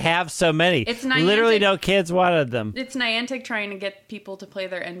why they have so many. It's Niantic, literally no kids wanted them. It's Niantic trying to get people to play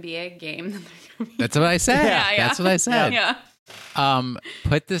their NBA game. That's what I said. Yeah. That's what I said. Yeah.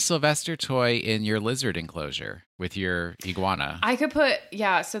 Put the Sylvester toy in your lizard enclosure with your iguana. I could put,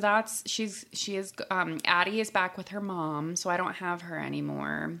 so that's, Addie is back with her mom, so I don't have her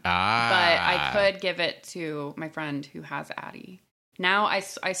anymore. But I could give it to my friend who has Addie. Now I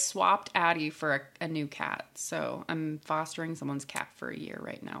swapped Addie for a new cat. So I'm fostering someone's cat for a year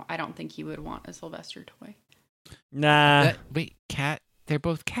right now. I don't think he would want a Sylvester toy. Nah. Wait, cat? They're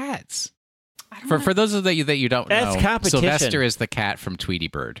both cats. For those of you that you don't know, Sylvester is the cat from Tweety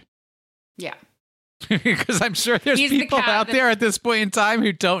Bird. Yeah. Because I'm sure there's people out there at this point in time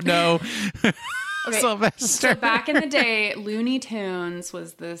who don't know Sylvester. So back in the day, Looney Tunes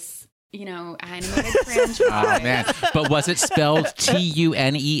was this, animated franchise. Oh, man. But was it spelled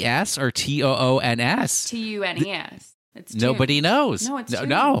Tunes or Toons? Tunes. It's Nobody knows. No, it's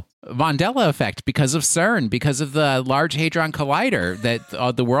no. Mandela effect because of CERN, because of the Large Hadron Collider,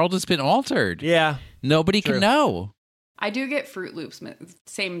 that the world has been altered. Yeah. Nobody can know. I do get Fruit Loops.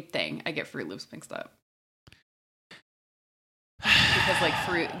 Same thing. I get Fruit Loops mixed up. Because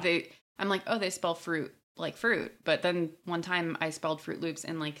fruit, I'm like, oh, they spell fruit like fruit. But then one time I spelled Fruit Loops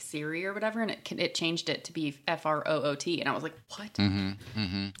in Siri or whatever, and it changed it to be FROOT. And I was like, what? Mm-hmm,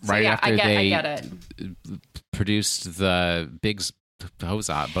 mm-hmm. So, right after I get it. Produced the Biggs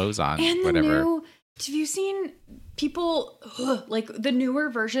boson, and whatever. Have you seen people the newer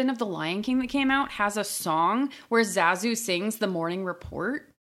version of The Lion King that came out has a song where Zazu sings The Morning Report?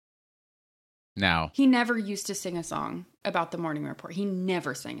 No. He never used to sing a song about The Morning Report. He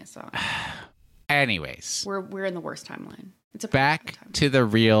never sang a song. Anyways, we're in the worst timeline. It's back to the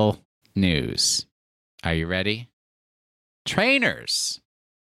real news. Are you ready? Trainers.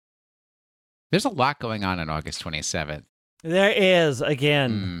 There's a lot going on August 27th. There is,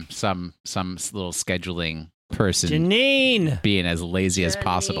 again. Some little scheduling person. Janine! Being as lazy as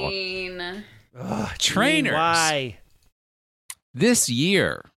possible. Ugh, Trainers. Why? This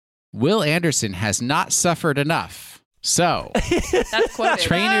year, Will Anderson has not suffered enough. So, that's quoted.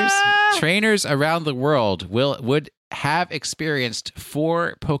 Trainers around the world would have experienced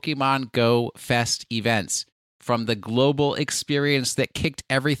 4 Pokemon Go Fest events, from the global experience that kicked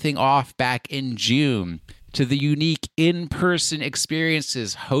everything off back in June, to the unique in-person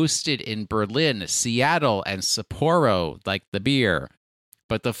experiences hosted in Berlin, Seattle, and Sapporo, like the beer.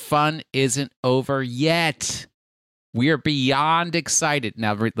 But the fun isn't over yet. We are beyond excited.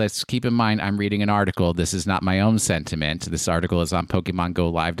 Now, let's keep in mind, I'm reading an article. This is not my own sentiment. This article is on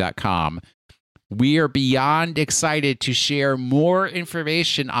PokemonGoLive.com. We are beyond excited to share more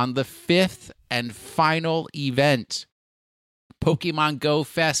information on the 5th and final event, Pokemon Go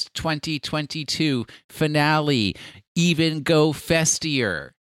Fest 2022 finale, Even Go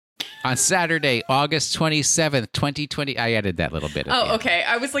Festier, on Saturday, August 27th, 2020. I added that little bit. Oh, okay.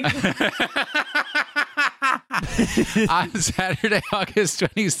 I was like... On Saturday, August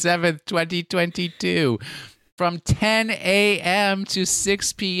 27th, 2022. From 10 a.m. to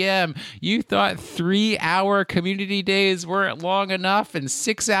 6 p.m. You thought 3-hour community days weren't long enough, and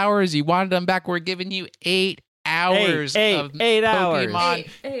 6 hours, you wanted them back. We're giving you 8 hours of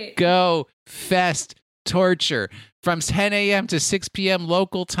Pokemon Go Fest torture. From 10 a.m. to 6 p.m.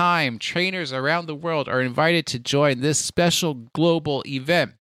 local time, trainers around the world are invited to join this special global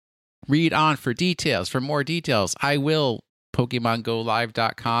event. Read on for details. For more details, I will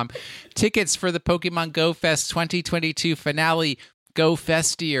PokemonGoLive.com. Tickets for the Pokemon Go Fest 2022 finale Go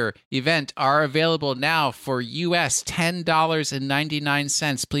Festier event are available now for US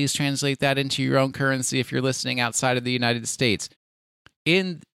 $10.99. Please translate that into your own currency if you're listening outside of the United States.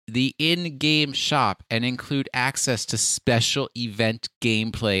 In the in-game shop, and include access to special event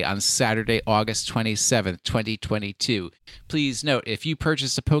gameplay on Saturday, August 27th, 2022. Please note, if you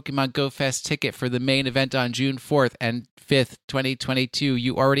purchase a Pokemon Go Fest ticket for the main event on June 4th and 5th, 2022,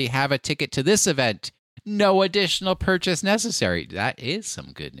 you already have a ticket to this event. No additional purchase necessary. That is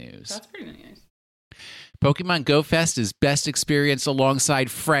some good news. That's pretty nice. Pokemon Go Fest is best experienced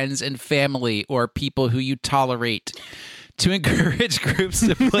alongside friends and family or people who you tolerate. To encourage groups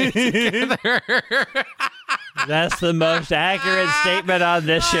to play together. That's the most accurate statement on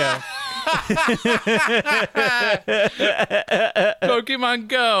this show. Pokemon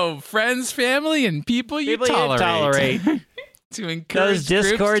Go, friends, family, and people you tolerate. To encourage those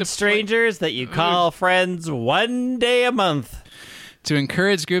Discord strangers that you call friends one day a month. To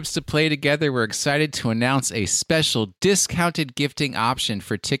encourage groups to play together, we're excited to announce a special discounted gifting option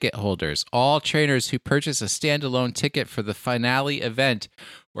for ticket holders. All trainers who purchase a standalone ticket for the finale event,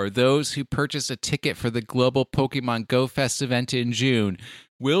 or those who purchase a ticket for the global Pokemon Go Fest event in June,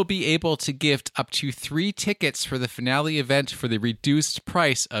 will be able to gift up to 3 tickets for the finale event for the reduced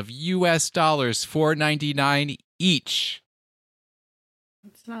price of US $4.99 each.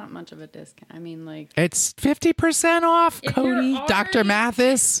 It's not much of a discount. I mean, it's 50% off, Cody. Dr.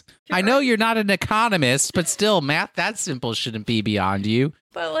 Mathis. I know you're not an economist, but still, math that simple shouldn't be beyond you.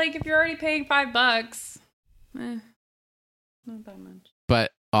 But if you're already paying $5, not that much.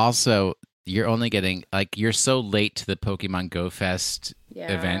 But also, you're only getting, like, you're so late to the Pokemon Go Fest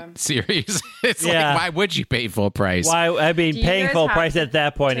event series. It's like, why would you pay full price? Why? I mean, paying full price at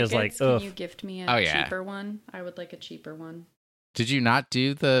that point is like, Can you gift me a cheaper one? I would like a cheaper one. Did you not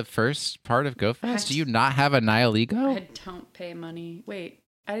do the first part of Go Fest? Do you not have a Nihilego? I don't pay money. Wait,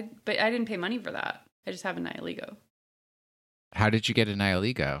 but I didn't pay money for that. I just have a Nihilego. How did you get a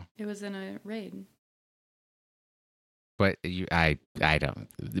Nihilego? It was in a raid. But I don't.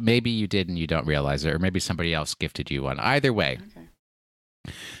 Maybe you did and you don't realize it, or maybe somebody else gifted you one. Either way.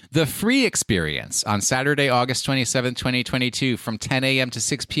 Okay. The free experience on Saturday, August 27th, 2022, from 10 a.m. to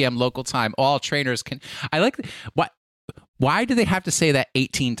 6 p.m. local time. All trainers can. I like what. Why do they have to say that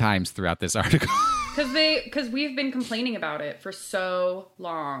 18 times throughout this article? Because we've been complaining about it for so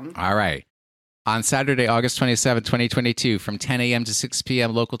long. All right. On Saturday, August 27, 2022, from 10 a.m. to 6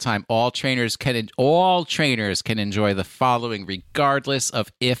 p.m. local time, all trainers can enjoy the following, regardless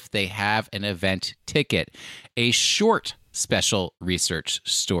of if they have an event ticket. A short special research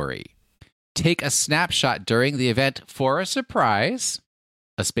story. Take a snapshot during the event for a surprise.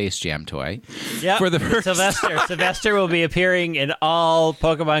 A Space Jam toy. Yeah. For the first Sylvester will be appearing in all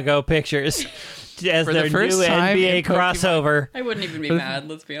Pokemon Go pictures. As their new NBA crossover. I wouldn't even be mad,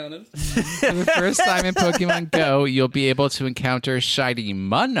 let's be honest. For the first time in Pokemon Go, you'll be able to encounter Shiny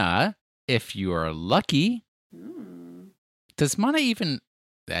Mana if you are lucky. Does Mana even...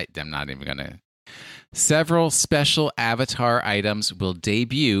 I'm not even going to... Several special avatar items will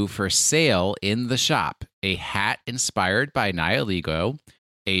debut for sale in the shop. A hat inspired by Nihilego,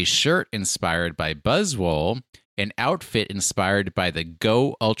 a shirt inspired by Buzzwole, an outfit inspired by the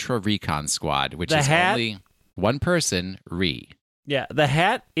Go Ultra Recon Squad, which is only one person, Ree. Yeah, the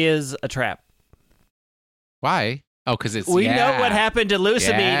hat is a trap. Why? Oh, because it's... We know what happened to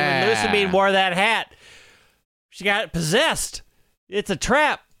Lusamine when Lusamine wore that hat. She got possessed. It's a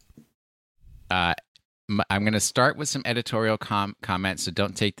trap. I'm going to start with some editorial comments, so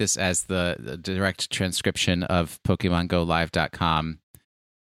don't take this as the direct transcription of PokemonGoLive.com.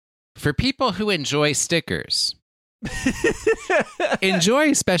 For people who enjoy stickers...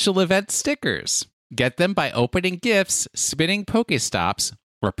 Enjoy special event stickers. Get them by opening gifts, spinning Pokestops,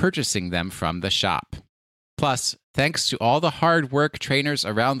 or purchasing them from the shop. Plus, thanks to all the hard work trainers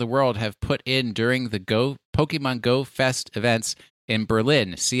around the world have put in during the Pokemon Go Fest events in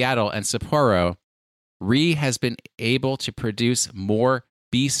Berlin, Seattle, and Sapporo, Ree has been able to produce more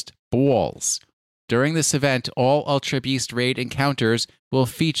Beast Balls. During this event, all Ultra Beast Raid encounters will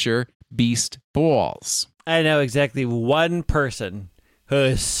feature Beast Balls. I know exactly one person who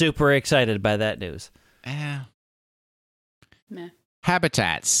is super excited by that news. Meh.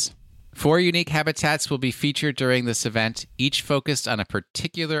 Habitats. 4 unique habitats will be featured during this event, each focused on a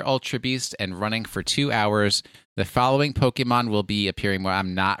particular Ultra Beast and running for 2 hours. The following Pokemon will be appearing. Well,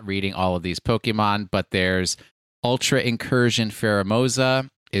 I'm not reading all of these Pokemon, but there's Ultra Incursion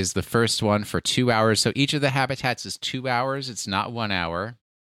Pheromosa is the first one for 2 hours. So each of the habitats is 2 hours. It's not 1 hour.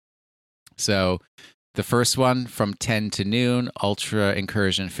 So... the first one from 10 to noon, Ultra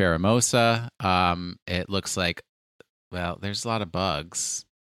Incursion Pheromosa. It looks like, well, there's a lot of bugs.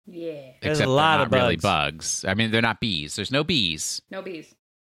 Yeah. There's a lot of bugs. Really bugs. I mean, they're not bees. There's no bees. No bees.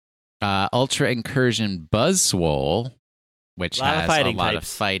 Ultra Incursion Buzzwole, which has a lot of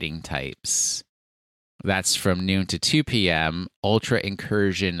fighting types. That's from noon to 2 p.m. Ultra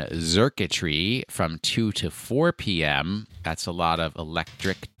Incursion Xurkitree from 2 to 4 p.m. That's a lot of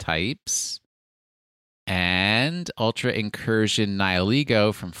electric types. And Ultra Incursion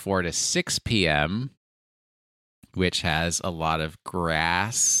Nihilego from 4 to 6 p.m., which has a lot of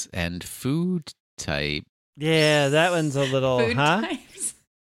grass and food type. Yeah, that one's a little, food types?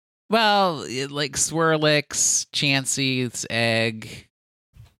 Well, like Swirlix, Chansey's egg,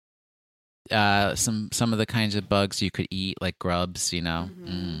 some of the kinds of bugs you could eat, like grubs, you know.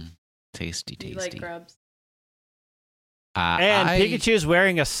 Mm-hmm. Tasty. You like grubs. And Pikachu's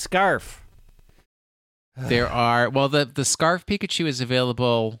wearing a scarf. There are, well, the Scarf Pikachu is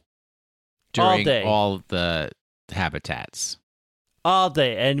available during all the habitats. All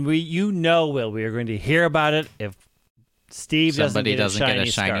day. And Will, we are going to hear about it if Steve doesn't get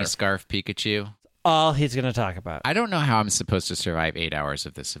a shiny Scarf Pikachu. All he's going to talk about. I don't know how I'm supposed to survive 8 hours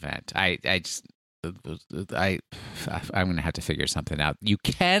of this event. I'm going to have to figure something out. You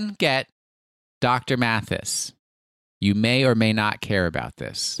can get Dr. Mathis. You may or may not care about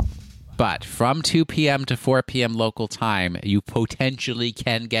this. But from 2 p.m. to 4 p.m. local time, you potentially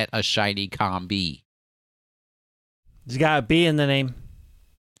can get a shiny Combi. It's got a B in the name.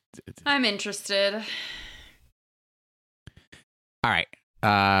 I'm interested. All right.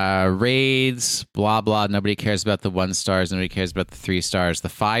 raids, blah, blah. Nobody cares about the 1 stars. Nobody cares about the 3 stars. The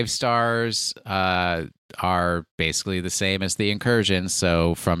 5 stars are basically the same as the incursions.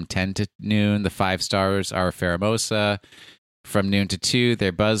 So from 10 to noon, the 5 stars are Pheromosa. From noon to 2,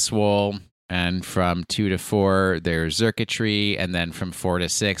 they're Buzzwole. And from 2 to 4, there's Circuitry. And then from 4 to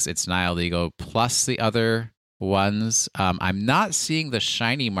 6, it's Nile Eagle plus the other ones. I'm not seeing the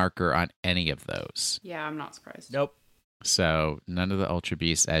shiny marker on any of those. Yeah, I'm not surprised. Nope. So none of the Ultra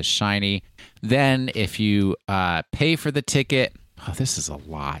Beasts as shiny. Then if you pay for the ticket, oh, this is a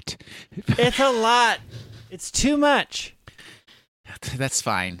lot. It's a lot. It's too much. That's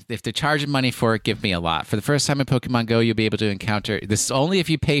fine. If they're charging money for it, give me a lot. For the first time in Pokemon Go, you'll be able to encounter... This is only if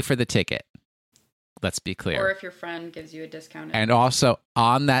you pay for the ticket. Let's be clear. Or if your friend gives you a discount. And also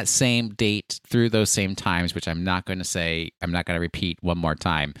on that same date through those same times, which I'm not going to repeat one more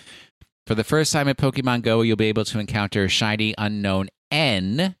time. For the first time in Pokemon Go, you'll be able to encounter shiny Unknown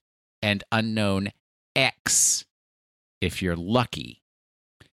N and Unknown X if you're lucky.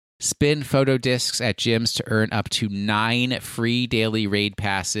 Spin photo discs at gyms to earn up to 9 free daily raid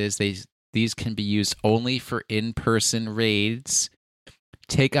passes. These can be used only for in-person raids.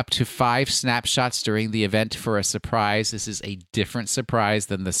 Take up to 5 snapshots during the event for a surprise. This is a different surprise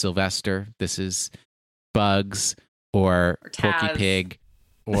than the Sylvester. This is Bugs or Porky Pig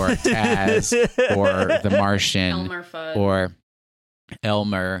or Taz or the Martian Elmer Fudd. or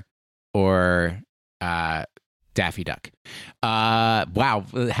Elmer or Daffy Duck. Wow. How?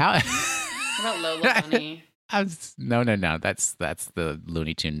 What about Lola Bunny? No. That's the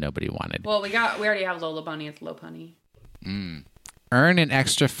Looney Tune nobody wanted. Well, we already have Lola Bunny. It's Lopunny. Earn an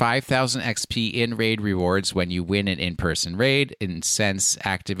extra 5,000 XP in raid rewards when you win an in-person raid. Incense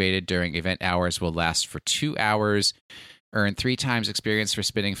activated during event hours will last for 2 hours. Earn 3 times experience for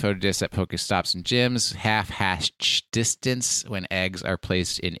spinning photo discs at Pokestops and gyms. Half hatch distance when eggs are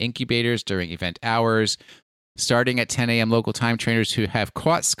placed in incubators during event hours. Starting at 10 a.m., local time trainers who have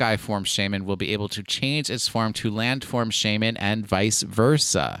caught Skyform Shaman will be able to change its form to Landform Shaman and vice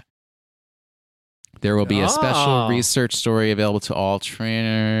versa. There will be a special research story available to all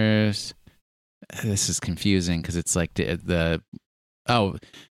trainers. This is confusing because it's like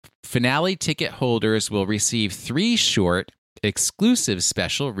finale ticket holders will receive 3 short, exclusive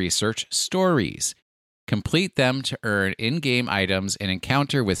special research stories. Complete them to earn in-game items, an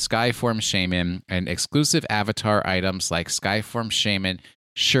encounter with Skyform Shaman, and exclusive avatar items like Skyform Shaman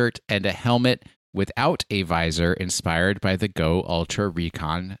shirt and a helmet without a visor inspired by the Go Ultra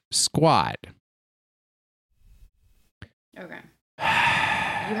Recon squad. Okay.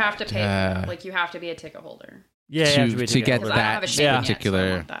 You have to pay. You have to be a ticket holder. Yeah, to get that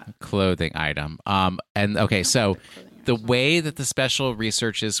particular clothing item. And okay, so the way that the special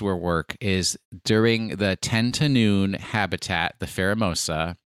researches will work is during the 10 to noon habitat, the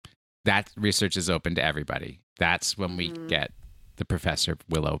Pheromosa, that research is open to everybody. That's when we get the Professor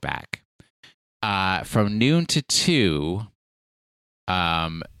Willow back. From noon to 2,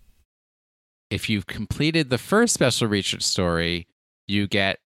 if you've completed the first special research story, you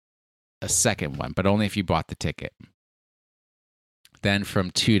get a second one, but only if you bought the ticket. Then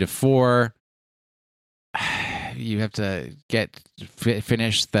from 2 to 4, you have to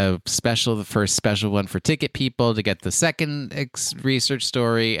finish the first special one for ticket people to get the second research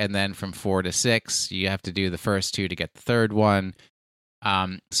story, and then from 4 to 6, you have to do the first 2 to get the third one.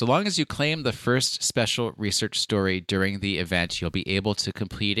 So long as you claim the first special research story during the event, you'll be able to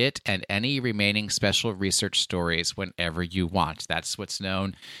complete it and any remaining special research stories whenever you want. That's what's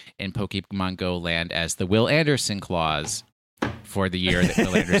known in Pokemon Go land as the Will Anderson clause. For the year that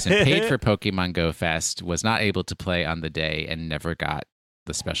Will Anderson paid for Pokemon Go Fest, was not able to play on the day and never got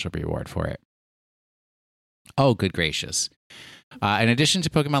the special reward for it. Oh, good gracious. In addition to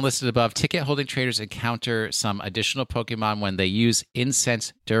Pokemon listed above, ticket-holding traders encounter some additional Pokemon when they use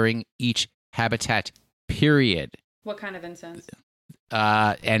incense during each habitat period. What kind of incense?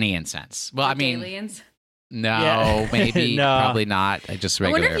 Any incense. Well, aliens? No, maybe, probably not. Just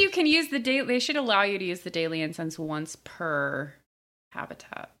regular. I wonder if you can use the daily... They should allow you to use the daily incense once per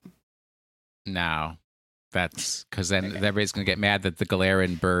habitat. No. That's because then everybody's going to get mad that the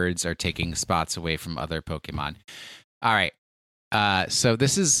Galarian birds are taking spots away from other Pokemon. All right. So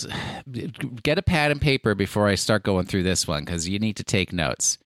this is... Get a pad and paper before I start going through this one, because you need to take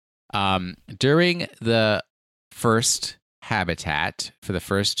notes. During the first habitat, for the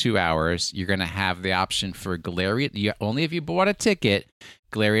first 2 hours, you're going to have the option for Galarian... Only if you bought a ticket,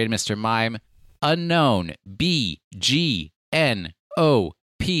 Galarian Mr. Mime, Unknown, B, G, N, O,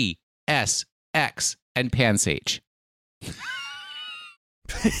 P, S, X, and Pansage.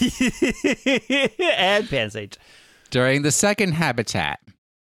 And Pansage. During the second habitat,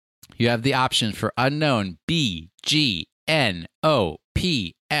 you have the option for unknown BGNOPSX,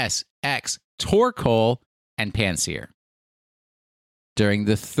 Torkoal, and Panseer. During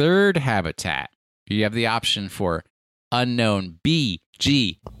the third habitat, you have the option for unknown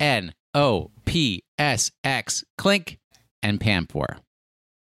BGNOPSX, Clink, and Pampour.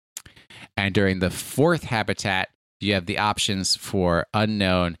 And during the fourth habitat, you have the options for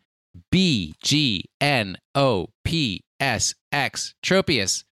unknown BGNOPSX,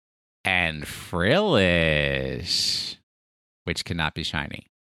 Tropius, and Frillish, which cannot be shiny.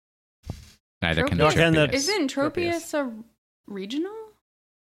 Neither can the Tropius. Isn't Tropius a regional?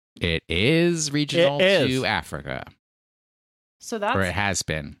 It is regional to Africa. So that's... Or it has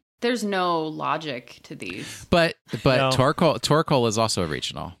been. There's no logic to these. But no. Torkoal is also a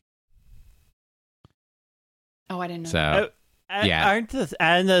regional. Oh, I didn't know. So, yeah.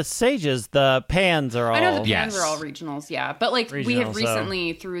 And the sages, the pans are all... I know the pans are all regionals, yeah. But like we have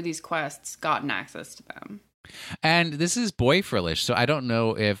recently, through these quests, gotten access to them. And this is Boy Frillish, so I don't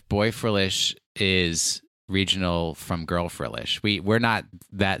know if Boy Frillish is regional from Girl Frillish. We're not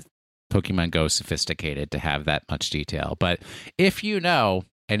that Pokemon Go sophisticated to have that much detail. But if you know,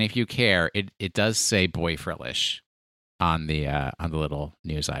 and if you care, it does say Boy Frillish on the little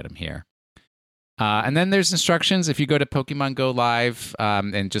news item here. And then there's instructions. If you go to Pokemon Go Live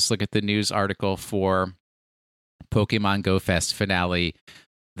and just look at the news article for Pokemon Go Fest finale,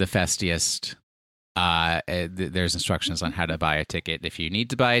 the festiest, there's instructions on how to buy a ticket if you need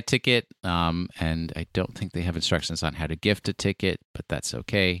to buy a ticket. And I don't think they have instructions on how to gift a ticket, but that's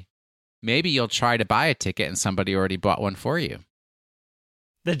okay. Maybe you'll try to buy a ticket and somebody already bought one for you.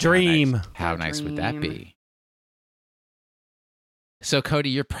 The dream. How nice would that be? So, Cody,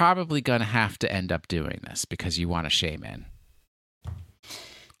 you're probably going to have to end up doing this because you want a Shaman.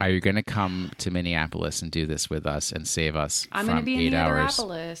 Are you going to come to Minneapolis and do this with us and save us from 8 hours? I'm going to be in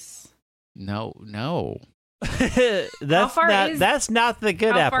Minneapolis. No. That's not the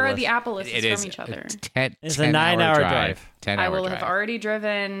good Appalus. How far are the Appalachians from each other? It's a 9-hour drive. 10-hour I will drive. have already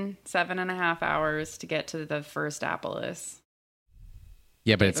driven 7.5 hours to get to the first Appalus.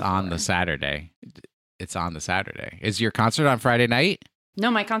 Yeah, but it's on the Saturday. It's on the Saturday. Is your concert on Friday night? No,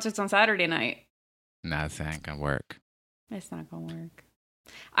 my concert's on Saturday night. No, that ain't gonna work. It's not gonna work.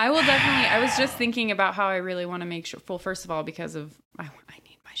 I will definitely. I was just thinking about how I really want to make sure. Well, first of all, because of I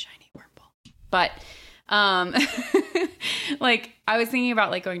need my shiny Wurmple. But like I was thinking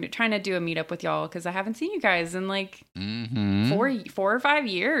about like trying to do a meetup with y'all because I haven't seen you guys in like 4 or 5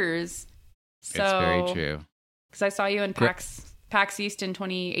 years. So, it's very true. Because I saw you in PAX East in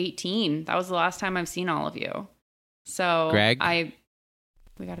 2018. That was the last time I've seen all of you. So, Greg,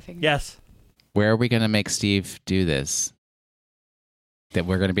 we got to figure. Yes. Where are we going to make Steve do this? That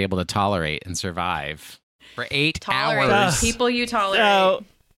we're going to be able to tolerate and survive for 8 hours. People you tolerate.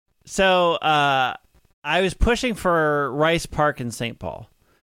 So, I was pushing for Rice Park in St. Paul.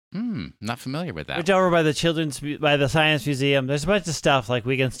 Not familiar with that. Which over by the Science Museum. There's a bunch of stuff like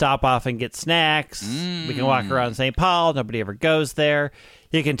we can stop off and get snacks. We can walk around St. Paul. Nobody ever goes there.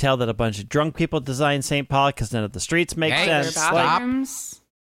 You can tell that a bunch of drunk people designed St. Paul because none of the streets make sense. Bathrooms.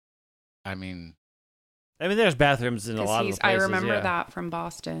 I mean, there's bathrooms in a lot of the places. I remember that from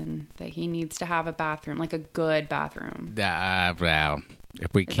Boston that he needs to have a bathroom, like a good bathroom. Well,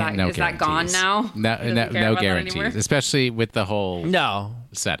 if we can't, is that gone now? No guarantees, especially with the whole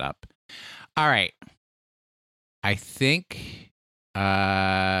setup. All right. I think,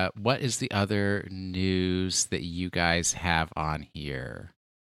 what is the other news that you guys have on here?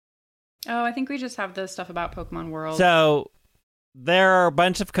 Oh, I think we just have the stuff about Pokemon World. So there are a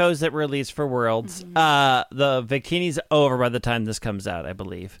bunch of codes that were released for Worlds. The Victini's over by the time this comes out, I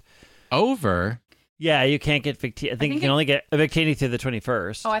believe. Over? Yeah, you can't get Victini. I think you can only get a Victini through the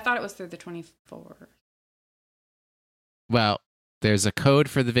 21st. Oh, I thought it was through the 24th. Well, there's a code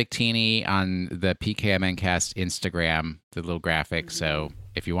for the Victini on the PKMNcast Instagram, the little graphic. So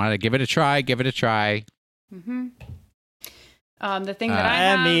if you want to give it a try, give it a try. The thing that I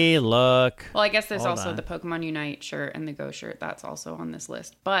have... Let me look. Well, I guess there's also the Pokemon Unite shirt and the Go shirt. That's also on this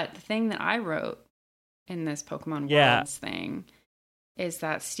list. But the thing that I wrote in this Pokemon Worlds thing is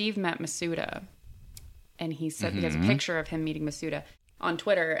that Steve met Masuda. And he said, he has a picture of him meeting Masuda on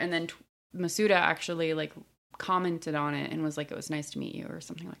Twitter. And then Masuda actually like commented on it and was like, it was nice to meet you or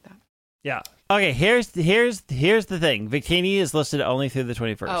something like that. Yeah. Okay, here's the thing. Victini is listed only through the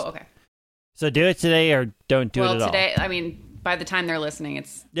 21st. Oh, okay. So do it today or don't do it at all. Well, today, I mean, by the time they're listening,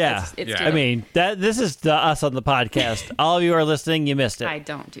 it's I mean, this is us on the podcast. All of you are listening, you missed it. I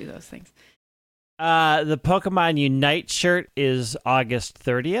don't do those things. The Pokemon Unite shirt is August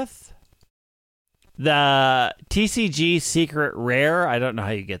 30th. The TCG Secret Rare, I don't know how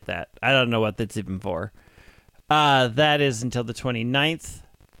you get that. I don't know what that's even for. That is until the 29th.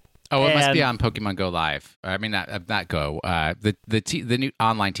 Oh, it must be on Pokemon Go Live. I mean, not Go. The new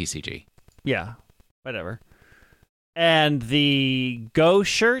online TCG. Yeah, whatever. And the Go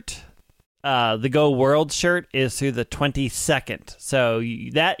shirt, the Go World shirt, is through the 22nd. So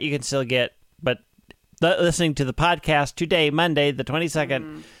that you can still get. But listening to the podcast today, Monday, the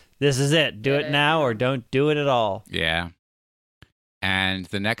 22nd, this is it. Do it now or don't do it at all. Yeah. And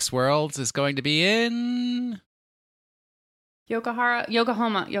the next Worlds is going to be in Yokohama.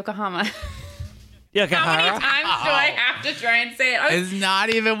 Yokohama. How many times do I have to try and say it? It's not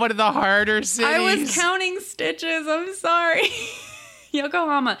even one of the harder cities. I was counting stitches. I'm sorry.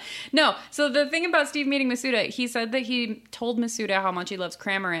 Yokohama. No, so the thing about Steve meeting Masuda, he said that he told Masuda how much he loves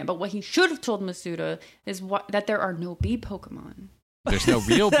Cramorant, but what he should have told Masuda is that there are no bee Pokemon. There's no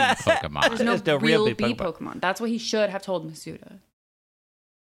real bee Pokemon. There's no real bee Pokemon. That's what he should have told Masuda.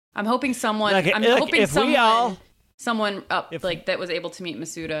 I'm hoping someone... Someone that was able to meet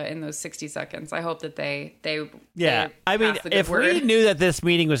Masuda in those 60 seconds. I hope that they I mean, if we knew that this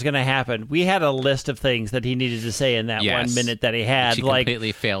meeting was going to happen, we had a list of things that he needed to say in that 1 minute that he had. Which he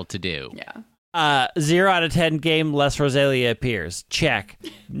completely failed to do. Yeah. 0 out of 10 game, less Rosalia appears. Check.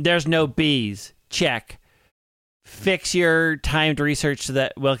 There's no bees. Check. Fix your timed research so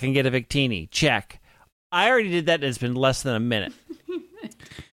that Will can get a Victini. Check. I already did that, and it's been less than a minute.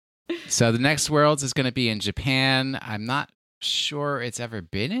 So the next Worlds is going to be in Japan. I'm not sure it's ever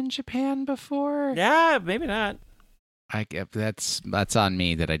been in Japan before. Yeah, maybe not. That's on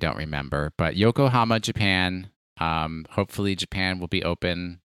me that I don't remember. But Yokohama, Japan. Hopefully Japan will be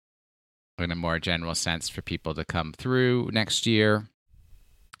open in a more general sense for people to come through next year.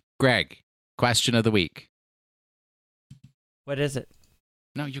 Greg, question of the week. What is it?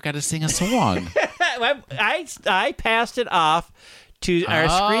 No, you got to sing a song. I passed it off to our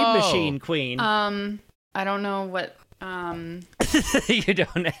Scream Machine queen. I don't know what. You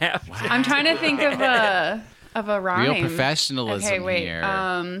don't have to. I'm trying to think of a rhyme. Real professionalism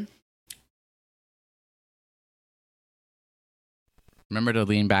here. Remember to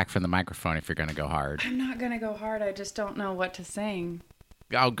lean back from the microphone if you're going to go hard. I'm not going to go hard. I just don't know what to sing.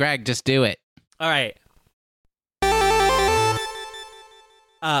 Oh, Greg, just do it. All right.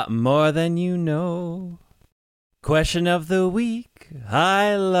 More than you know. Question of the week.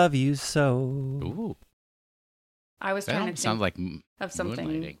 I love you so. Ooh. I was trying to sound like of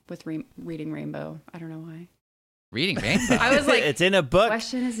something with Reading Rainbow. I don't know why. Reading Rainbow? I was like, it's in a book.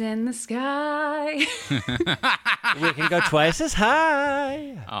 Question is in the sky. We can go twice as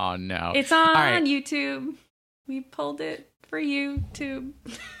high. Oh, no. It's on YouTube. We pulled it for YouTube.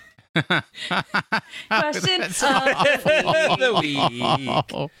 Question of the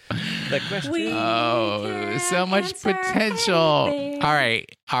week. The question. Oh, so much potential. Anything. All right.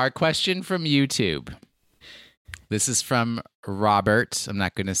 Our question from YouTube. This is from Robert. I'm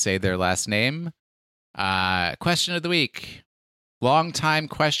not going to say their last name. Question of the week. Long-time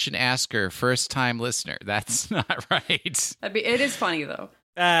question asker, first-time listener. That's not right. It is funny, though.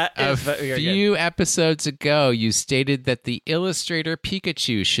 A few episodes ago, you stated that the Illustrator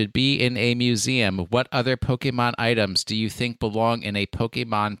Pikachu should be in a museum. What other Pokemon items do you think belong in a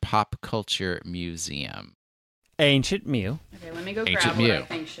Pokemon pop culture museum? Ancient Mew. Okay, let me go grab what I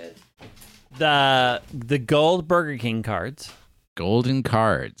think should. The gold Burger King cards. Golden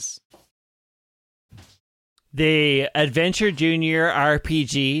cards. The Adventure Junior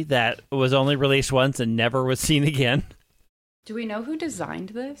RPG that was only released once and never was seen again. Do we know who designed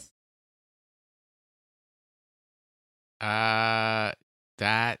this?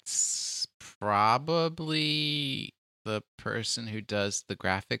 That's probably the person who does the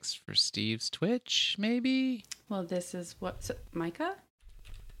graphics for Steve's Twitch, maybe? Well, this is Micah?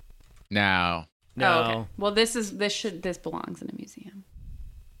 No. Oh, okay. Well, this belongs in a museum.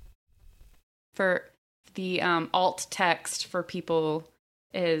 For the alt text for people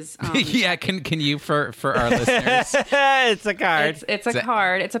is yeah, can you for our listeners? It's a card. It's a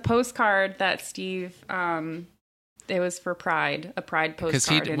card. It's a postcard that Steve it was for Pride, a Pride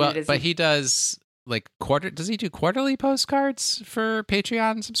postcard. But he does does he do quarterly postcards for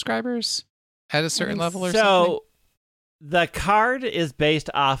Patreon subscribers at a certain level or something? So the card is based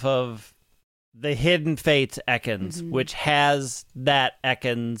off of the Hidden Fates Ekans, which has that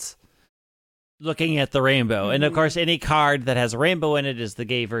Ekans looking at the rainbow. And of course, any card that has a rainbow in it is the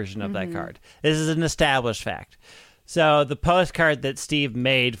gay version of that card. This is an established fact. So the postcard that Steve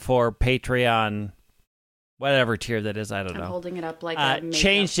made for Patreon, whatever tier that is, I don't know. I'm holding it up like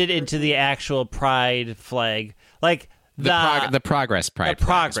changed it into the actual Pride flag. Like the progress pride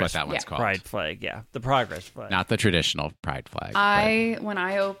flag is what that one's called. Pride flag, yeah. The progress flag. Not the traditional pride flag. When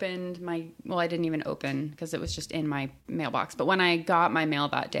I opened I didn't even open because it was just in my mailbox. But when I got my mail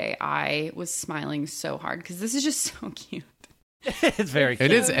that day, I was smiling so hard because this is just so cute. It's very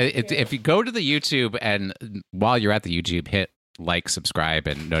cute. It is. If you go to the YouTube and while you're at the YouTube, hit like, subscribe,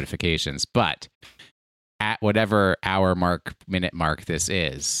 and notifications. But at whatever hour mark, minute mark this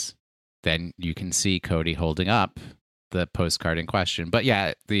is, then you can see Cody holding up the postcard in question. But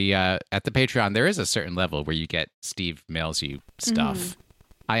yeah, at the Patreon, there is a certain level where you get Steve mails you stuff. Mm-hmm.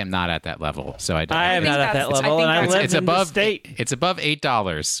 I am not at that level, so I am not at that level, and I live in the state. It's above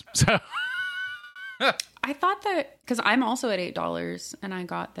 $8. So I thought that because I'm also at $8, and I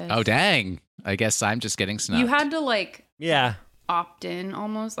got this. Oh dang! I guess I'm just getting snubbed. You had to opt in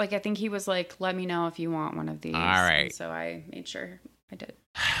almost. Like I think he was like, "Let me know if you want one of these." All right. And so I made sure I did.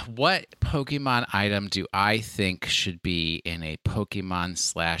 What Pokemon item do I think should be in a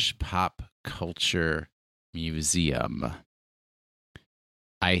Pokemon/pop culture museum?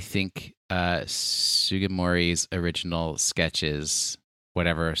 I think Sugimori's original sketches,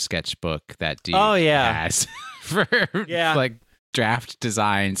 whatever sketchbook that dude has for like draft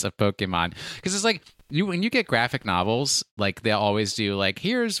designs of Pokemon. Because it's like when you get graphic novels, like they'll always do like,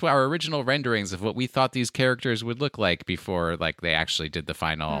 here's our original renderings of what we thought these characters would look like before like they actually did the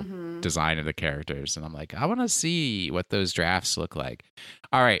final design of the characters. And I'm like, I want to see what those drafts look like.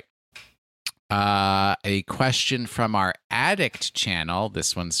 All right. A question from our Addict channel.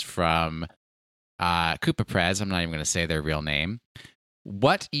 This one's from Koopa Prez. I'm not even going to say their real name.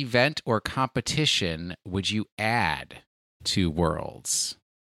 What event or competition would you add to Worlds?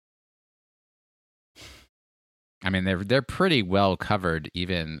 I mean, they're pretty well covered,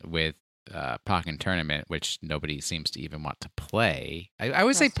 even with Pokken Tournament, which nobody seems to even want to play. I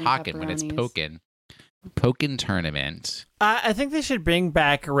always say Pokken when it's Pokken. Pokken Tournament. I think they should bring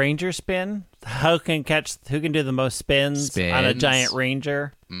back Ranger Spin. Who can do the most spins on a giant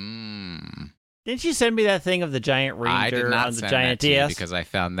Ranger? Didn't you send me that thing of the giant Ranger I did not on the send giant that to DS? you because I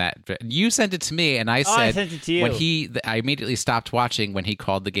found that you sent it to me, and I said I sent it to you. I immediately stopped watching when he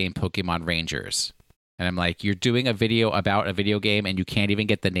called the game Pokemon Rangers. And I'm like, you're doing a video about a video game and you can't even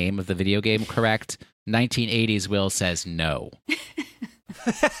get the name of the video game correct? 1980s Will says no.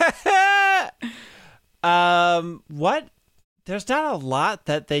 What? There's not a lot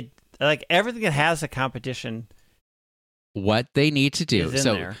that they like. Everything that has a competition. What they need to do.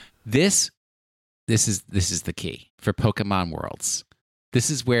 So there. This is the key for Pokemon Worlds. This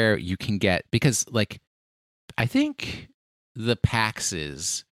is where you can get, because like I think the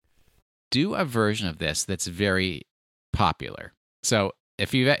PAXs do a version of this that's very popular. So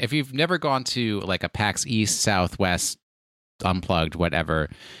if you've never gone to like a PAX East, South, West, Unplugged, whatever,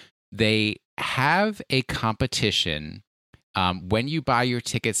 they have a competition. When you buy your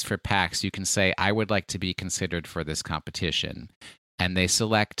tickets for PAX, you can say, I would like to be considered for this competition. And they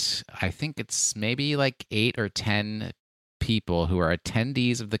select, I think it's maybe like 8 or 10 people who are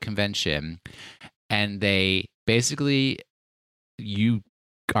attendees of the convention. And they basically, you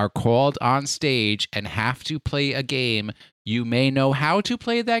are called on stage and have to play a game. You may know how to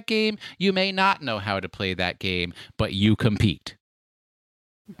play that game. You may not know how to play that game, but you compete.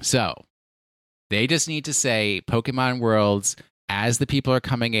 So they just need to say, Pokemon Worlds, as the people are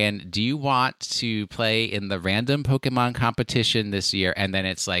coming in, do you want to play in the random Pokemon competition this year? And then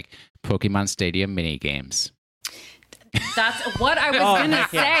it's like Pokemon Stadium mini games. That's what I was going to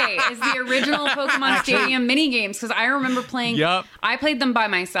say, is the original Pokemon Stadium mini games. Because I remember playing, I played them by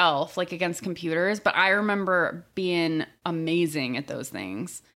myself, like against computers, but I remember being amazing at those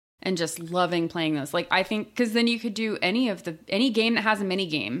things and just loving playing those. Like, I think, because then you could do any game that has a mini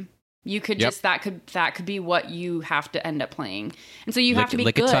game. You could just, that could be what you have to end up playing. And so you have to be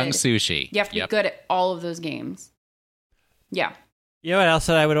good. Lick-a-tongue sushi. You have to be good at all of those games. Yeah. You know what else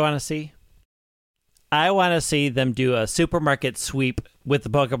that I would want to see? I want to see them do a supermarket sweep with the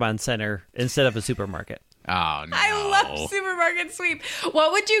Pokemon Center instead of a supermarket. Oh, no. I love supermarket sweep.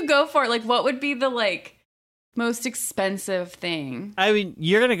 What would you go for? Like, what would be the, like, most expensive thing? I mean,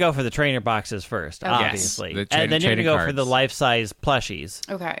 you're going to go for the trainer boxes first, obviously. Yes, and then you're going to go cards. for the life-size plushies.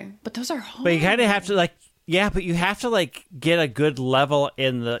 Okay. But those are hard. But you kind of have to, like, but you have to, like, get a good level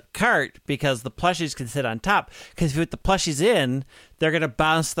in the cart because the plushies can sit on top. Because if you put the plushies in, they're going to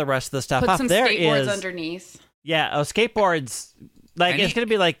bounce the rest of the stuff Put off. some skateboards underneath. Yeah, skateboards. Like, it's going to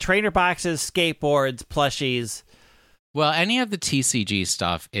be like trainer boxes, skateboards, plushies. Well, any of the TCG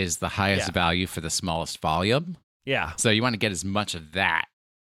stuff is the highest value for the smallest volume. Yeah. So you want to get as much of that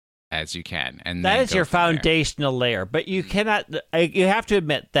as you can. And that is your foundational layer. But you cannot, you have to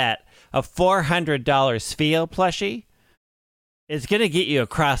admit that a $400 Spheal plushie It's going to get you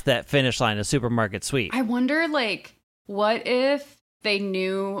across that finish line of Supermarket Sweep. I wonder, like, what if they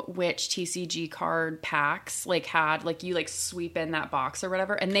knew which TCG card packs had you sweep in that box or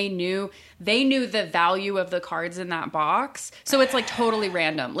whatever, and they knew the value of the cards in that box, so it's totally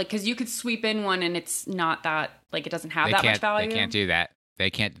random, because you could sweep in one and it's not that it doesn't have that much value. They can't do that. They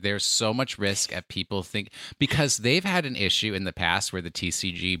can't. There's so much risk at people think, because they've had an issue in the past where the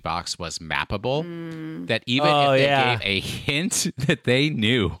TCG box was mappable, that even if they gave a hint that they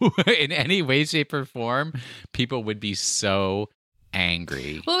knew in any way, shape, or form, people would be so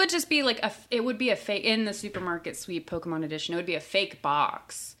angry. Well, it would just be it would be a fake in the Supermarket Sweep Pokemon Edition. It would be a fake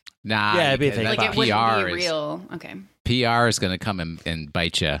box. Nah, it'd be a fake box. It wouldn't be real. Okay. PR is going to come and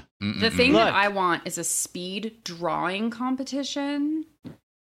bite you. The thing that I want is a speed drawing competition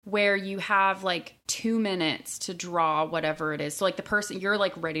where you have 2 minutes to draw whatever it is. So the person, you're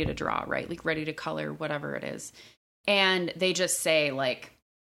ready to draw, right? Ready to color whatever it is. And they just say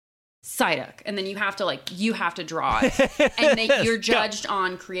Psyduck, and then you have to draw it. And you're judged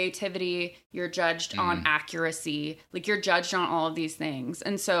on creativity, you're judged on accuracy, you're judged on all of these things.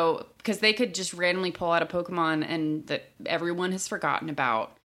 And so, because they could just randomly pull out a Pokemon and that everyone has forgotten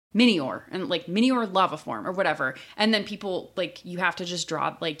about, Minior, and Minior Lava Form or whatever, and then people you have to just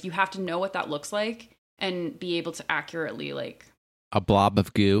draw, you have to know what that looks like and be able to accurately a blob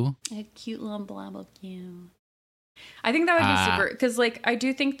of goo, a cute little blob of goo. I think that would be super, because I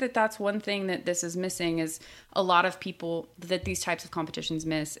do think that that's one thing that this is missing, is a lot of people that these types of competitions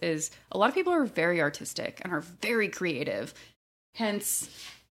miss, is a lot of people are very artistic and are very creative, hence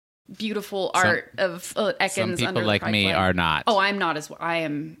beautiful art of Ekans. Some people under like me are not. Oh, I'm not as well. I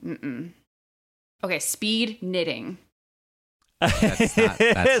am. Okay, speed knitting.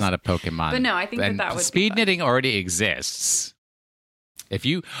 That's not a Pokemon. But no, I think that would speed knitting already exists. If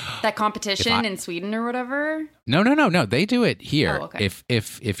you that competition in Sweden or whatever. No, they do it here. Oh, okay.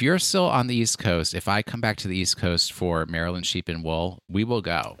 If you're still on the East Coast, if I come back to the East Coast for Maryland Sheep and Wool, we will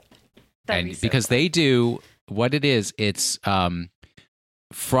go. Because they do what it is. It's from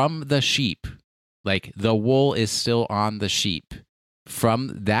the sheep, the wool is still on the sheep. From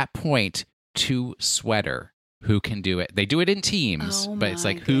that point to sweater, who can do it? They do it in teams, but it's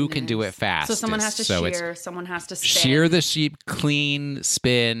who can do it fast. So someone has to shear, someone has to spin. Shear the sheep, clean,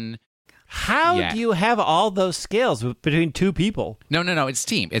 spin. How do you have all those skills between two people? No, it's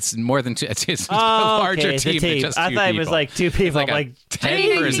team. It's more than two. It's a larger team than just two people. I thought it was 2 people. It's a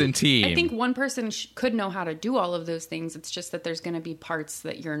 10-person team. I think one person could know how to do all of those things. It's just that there's going to be parts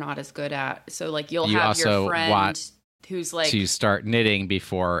that you're not as good at. So you'll have your friend who's to start knitting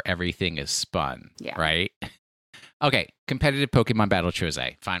before everything is spun. Yeah. Right? Okay. Competitive Pokemon Battle Chose.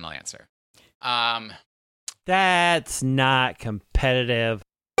 Final answer. That's not competitive.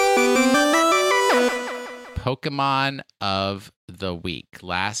 Pokemon of the week.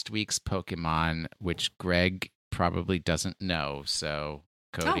 Last week's Pokemon, which Greg probably doesn't know. So,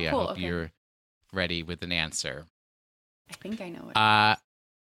 Cody, I hope you're ready with an answer. I think I know it.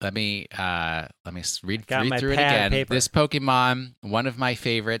 Let me read through it again. Paper. This Pokemon, one of my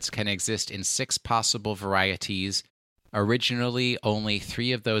favorites, can exist in 6 possible varieties. Originally, only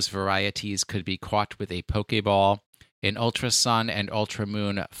 3 of those varieties could be caught with a Pokeball. In Ultra Sun and Ultra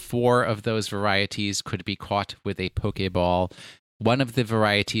Moon, 4 of those varieties could be caught with a Pokeball. One of the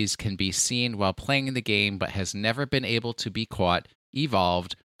varieties can be seen while playing the game, but has never been able to be caught,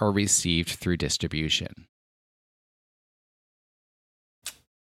 evolved, or received through distribution.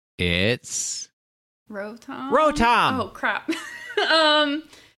 It's Rotom. Rotom. Oh crap.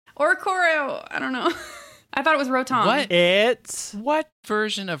 Or Coro. I don't know. I thought it was Rotom. What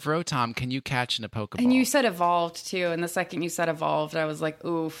version of Rotom can you catch in a Pokeball? And you said evolved too. And the second you said evolved, I was like,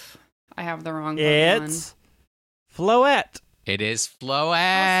 oof, I have the wrong Pokemon. It's Floette. It is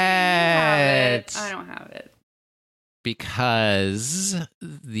Floette. I don't have it. Because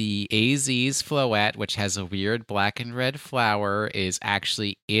the AZ's Floette, which has a weird black and red flower, is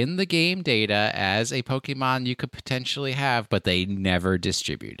actually in the game data as a Pokemon you could potentially have, but they never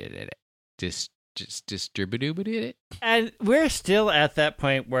distributed it. Just distributed it. And we're still at that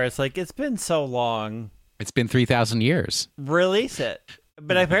point where it's it's been so long. It's been 3,000 years. Release it.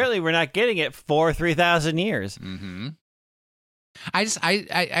 But apparently we're not getting it for 3,000 years. Mm-hmm.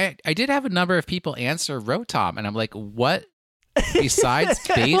 I did have a number of people answer Rotom, and I'm like, what besides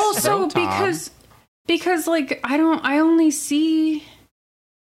base well, so Rotom? because I only see.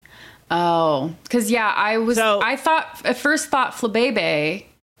 Oh, because I thought at first Flabebe,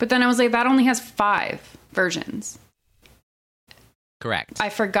 but then I was like, that only has 5 versions. Correct. I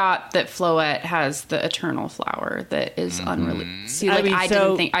forgot that Floette has the eternal flower that is unreleased. See, like, I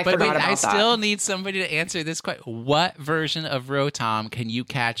didn't think I forgot about that. I still need somebody to answer this question. What version of Rotom can you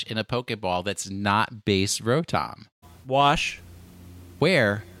catch in a Pokeball that's not base Rotom? Wash.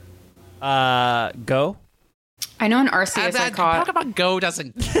 Where? Go. I know in Arceus I caught. Pokemon Go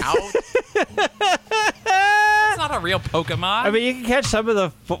doesn't count. It's not a real Pokemon. I mean, you can catch some of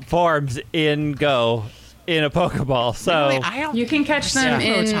the forms in Go in a Pokeball, so really? You can catch them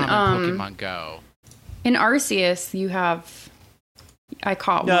in Pokemon Go. In Arceus, you have. I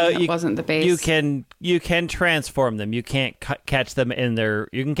caught one that wasn't the base. You can transform them. You can't catch them in their.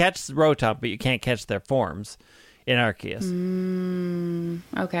 You can catch Rotom, but you can't catch their forms in Arceus.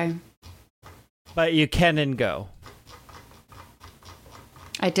 Okay. But you can in Go.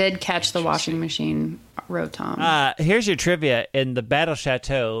 I did catch the washing machine Rotom. Here's your trivia. In the Battle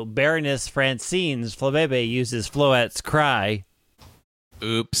Chateau, Baroness Francine's Flabébé uses Floette's cry.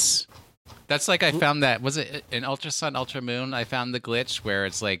 Oops. That's like I found that, was it in Ultra Sun, Ultra Moon? I found the glitch where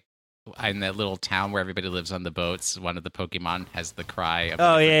it's like in that little town where everybody lives on the boats, one of the Pokemon has the cry of the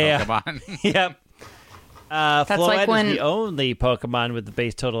Pokemon. Yep. That's Floette like when, is the only Pokemon with the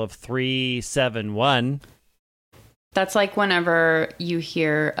base total of 371. That's like whenever you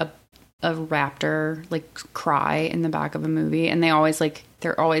hear a raptor like cry in the back of a movie, and they're always like,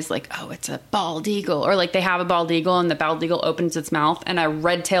 oh, it's a bald eagle, or like they have a bald eagle and the bald eagle opens its mouth and a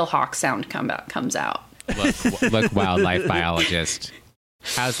red tail hawk sound comes out. Look, wildlife biologist.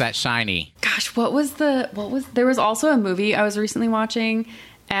 How's that shiny? Gosh, there was also a movie I was recently watching,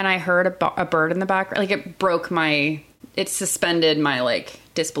 and I heard a bird in the background. Like it suspended my like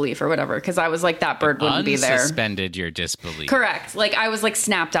disbelief or whatever, because I was like, that bird wouldn't be there. Suspended your disbelief. Correct. Like I was like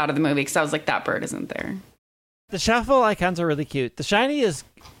snapped out of the movie because I was like, that bird isn't there. The shuffle icons are really cute. The shiny is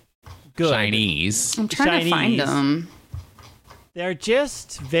good. Chinese. I'm trying to find them. They're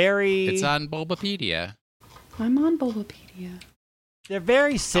just very... It's on Bulbapedia. I'm on Bulbapedia. They're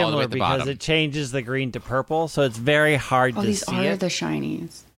very similar because it changes the green to purple, so it's very hard to see it. These are the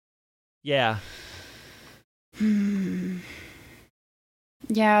shinies. Yeah.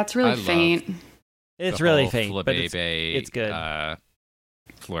 Yeah, it's really faint. It's really faint, but it's good.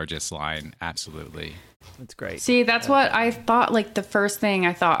 Florges line, absolutely. It's great. See, that's what I thought. Like the first thing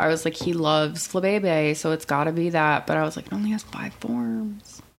I thought, I was like, he loves Flabébé, so it's got to be that. But I was like, it only has 5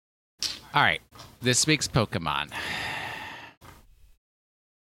 forms. All right, this week's Pokemon.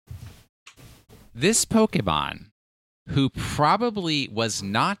 This Pokemon, who probably was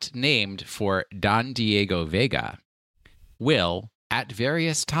not named for Don Diego Vega, will, at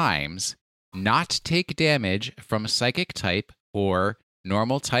various times, not take damage from Psychic type or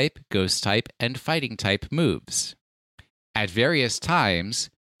Normal type, Ghost type, and Fighting type moves. At various times,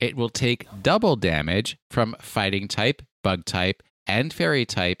 it will take double damage from Fighting type, Bug type, and Fairy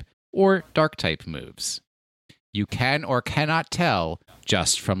type or Dark type moves. You can or cannot tell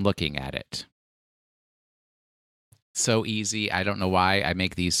just from looking at it. So easy. I don't know why I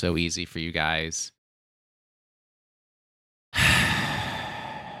make these so easy for you guys.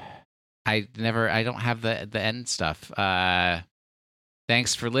 I don't have the end stuff.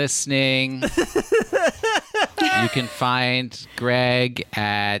 Thanks for listening. You can find Greg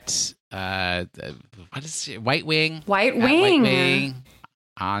at what is it? White Wing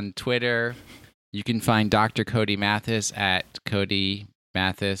on Twitter. You can find Dr. Cody Mathis at Cody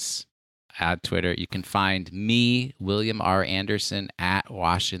Mathis at Twitter. You can find me, William R. Anderson, at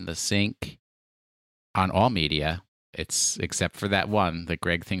Wash in the Sink on all media. It's except for that one that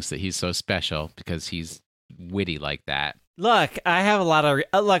Greg thinks that he's so special because he's witty like that. Look, I have a lot of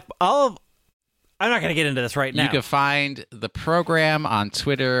I'm not going to get into this right now. You can find the program on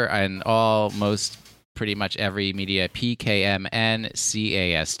Twitter and pretty much every media,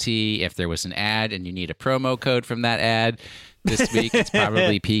 PKMNCAST. If there was an ad and you need a promo code from that ad this week, it's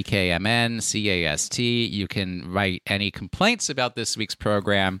probably PKMNCAST. You can write any complaints about this week's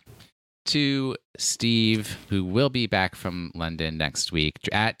program to Steve, who will be back from London next week,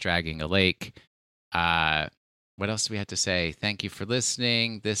 at Dragging a Lake. What else do we have to say? Thank you for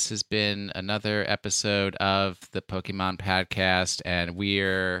listening. This has been another episode of the Pokemon Podcast, and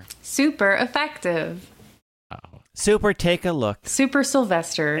we're super effective. Super take a look. Super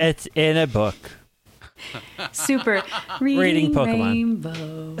Sylvester. It's in a book. Super reading Pokemon.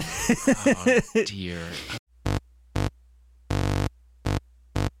 Rainbow. Oh, dear.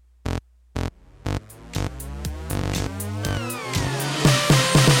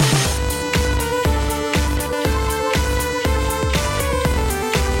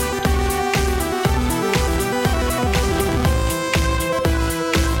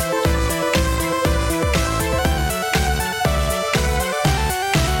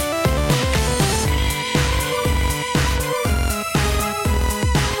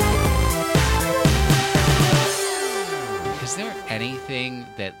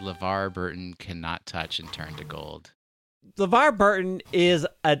 LeVar Burton cannot touch and turn to gold. LeVar Burton is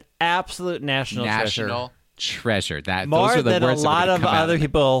an absolute national treasure. That more those are the than words a lot that of other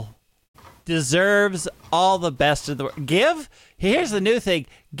people. Deserves all the best of the world. Here's the new thing.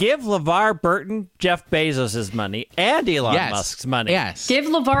 Give LeVar Burton Jeff Bezos' money and Elon Musk's money. Yes. Give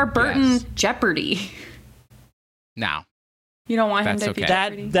LeVar Burton Jeopardy. No. You don't want him That's to okay. do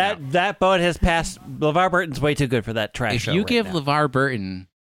Jeopardy? That boat has passed. LeVar Burton's way too good for that trash show. If you give LeVar Burton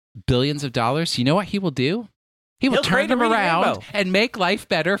billions of dollars, you know what he will do? He'll turn them around and make life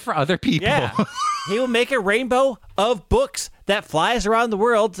better for other people. Yeah. He will make a rainbow of books that flies around the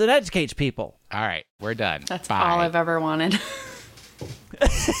world and educates people. All right, we're done. That's Bye. all I've ever wanted.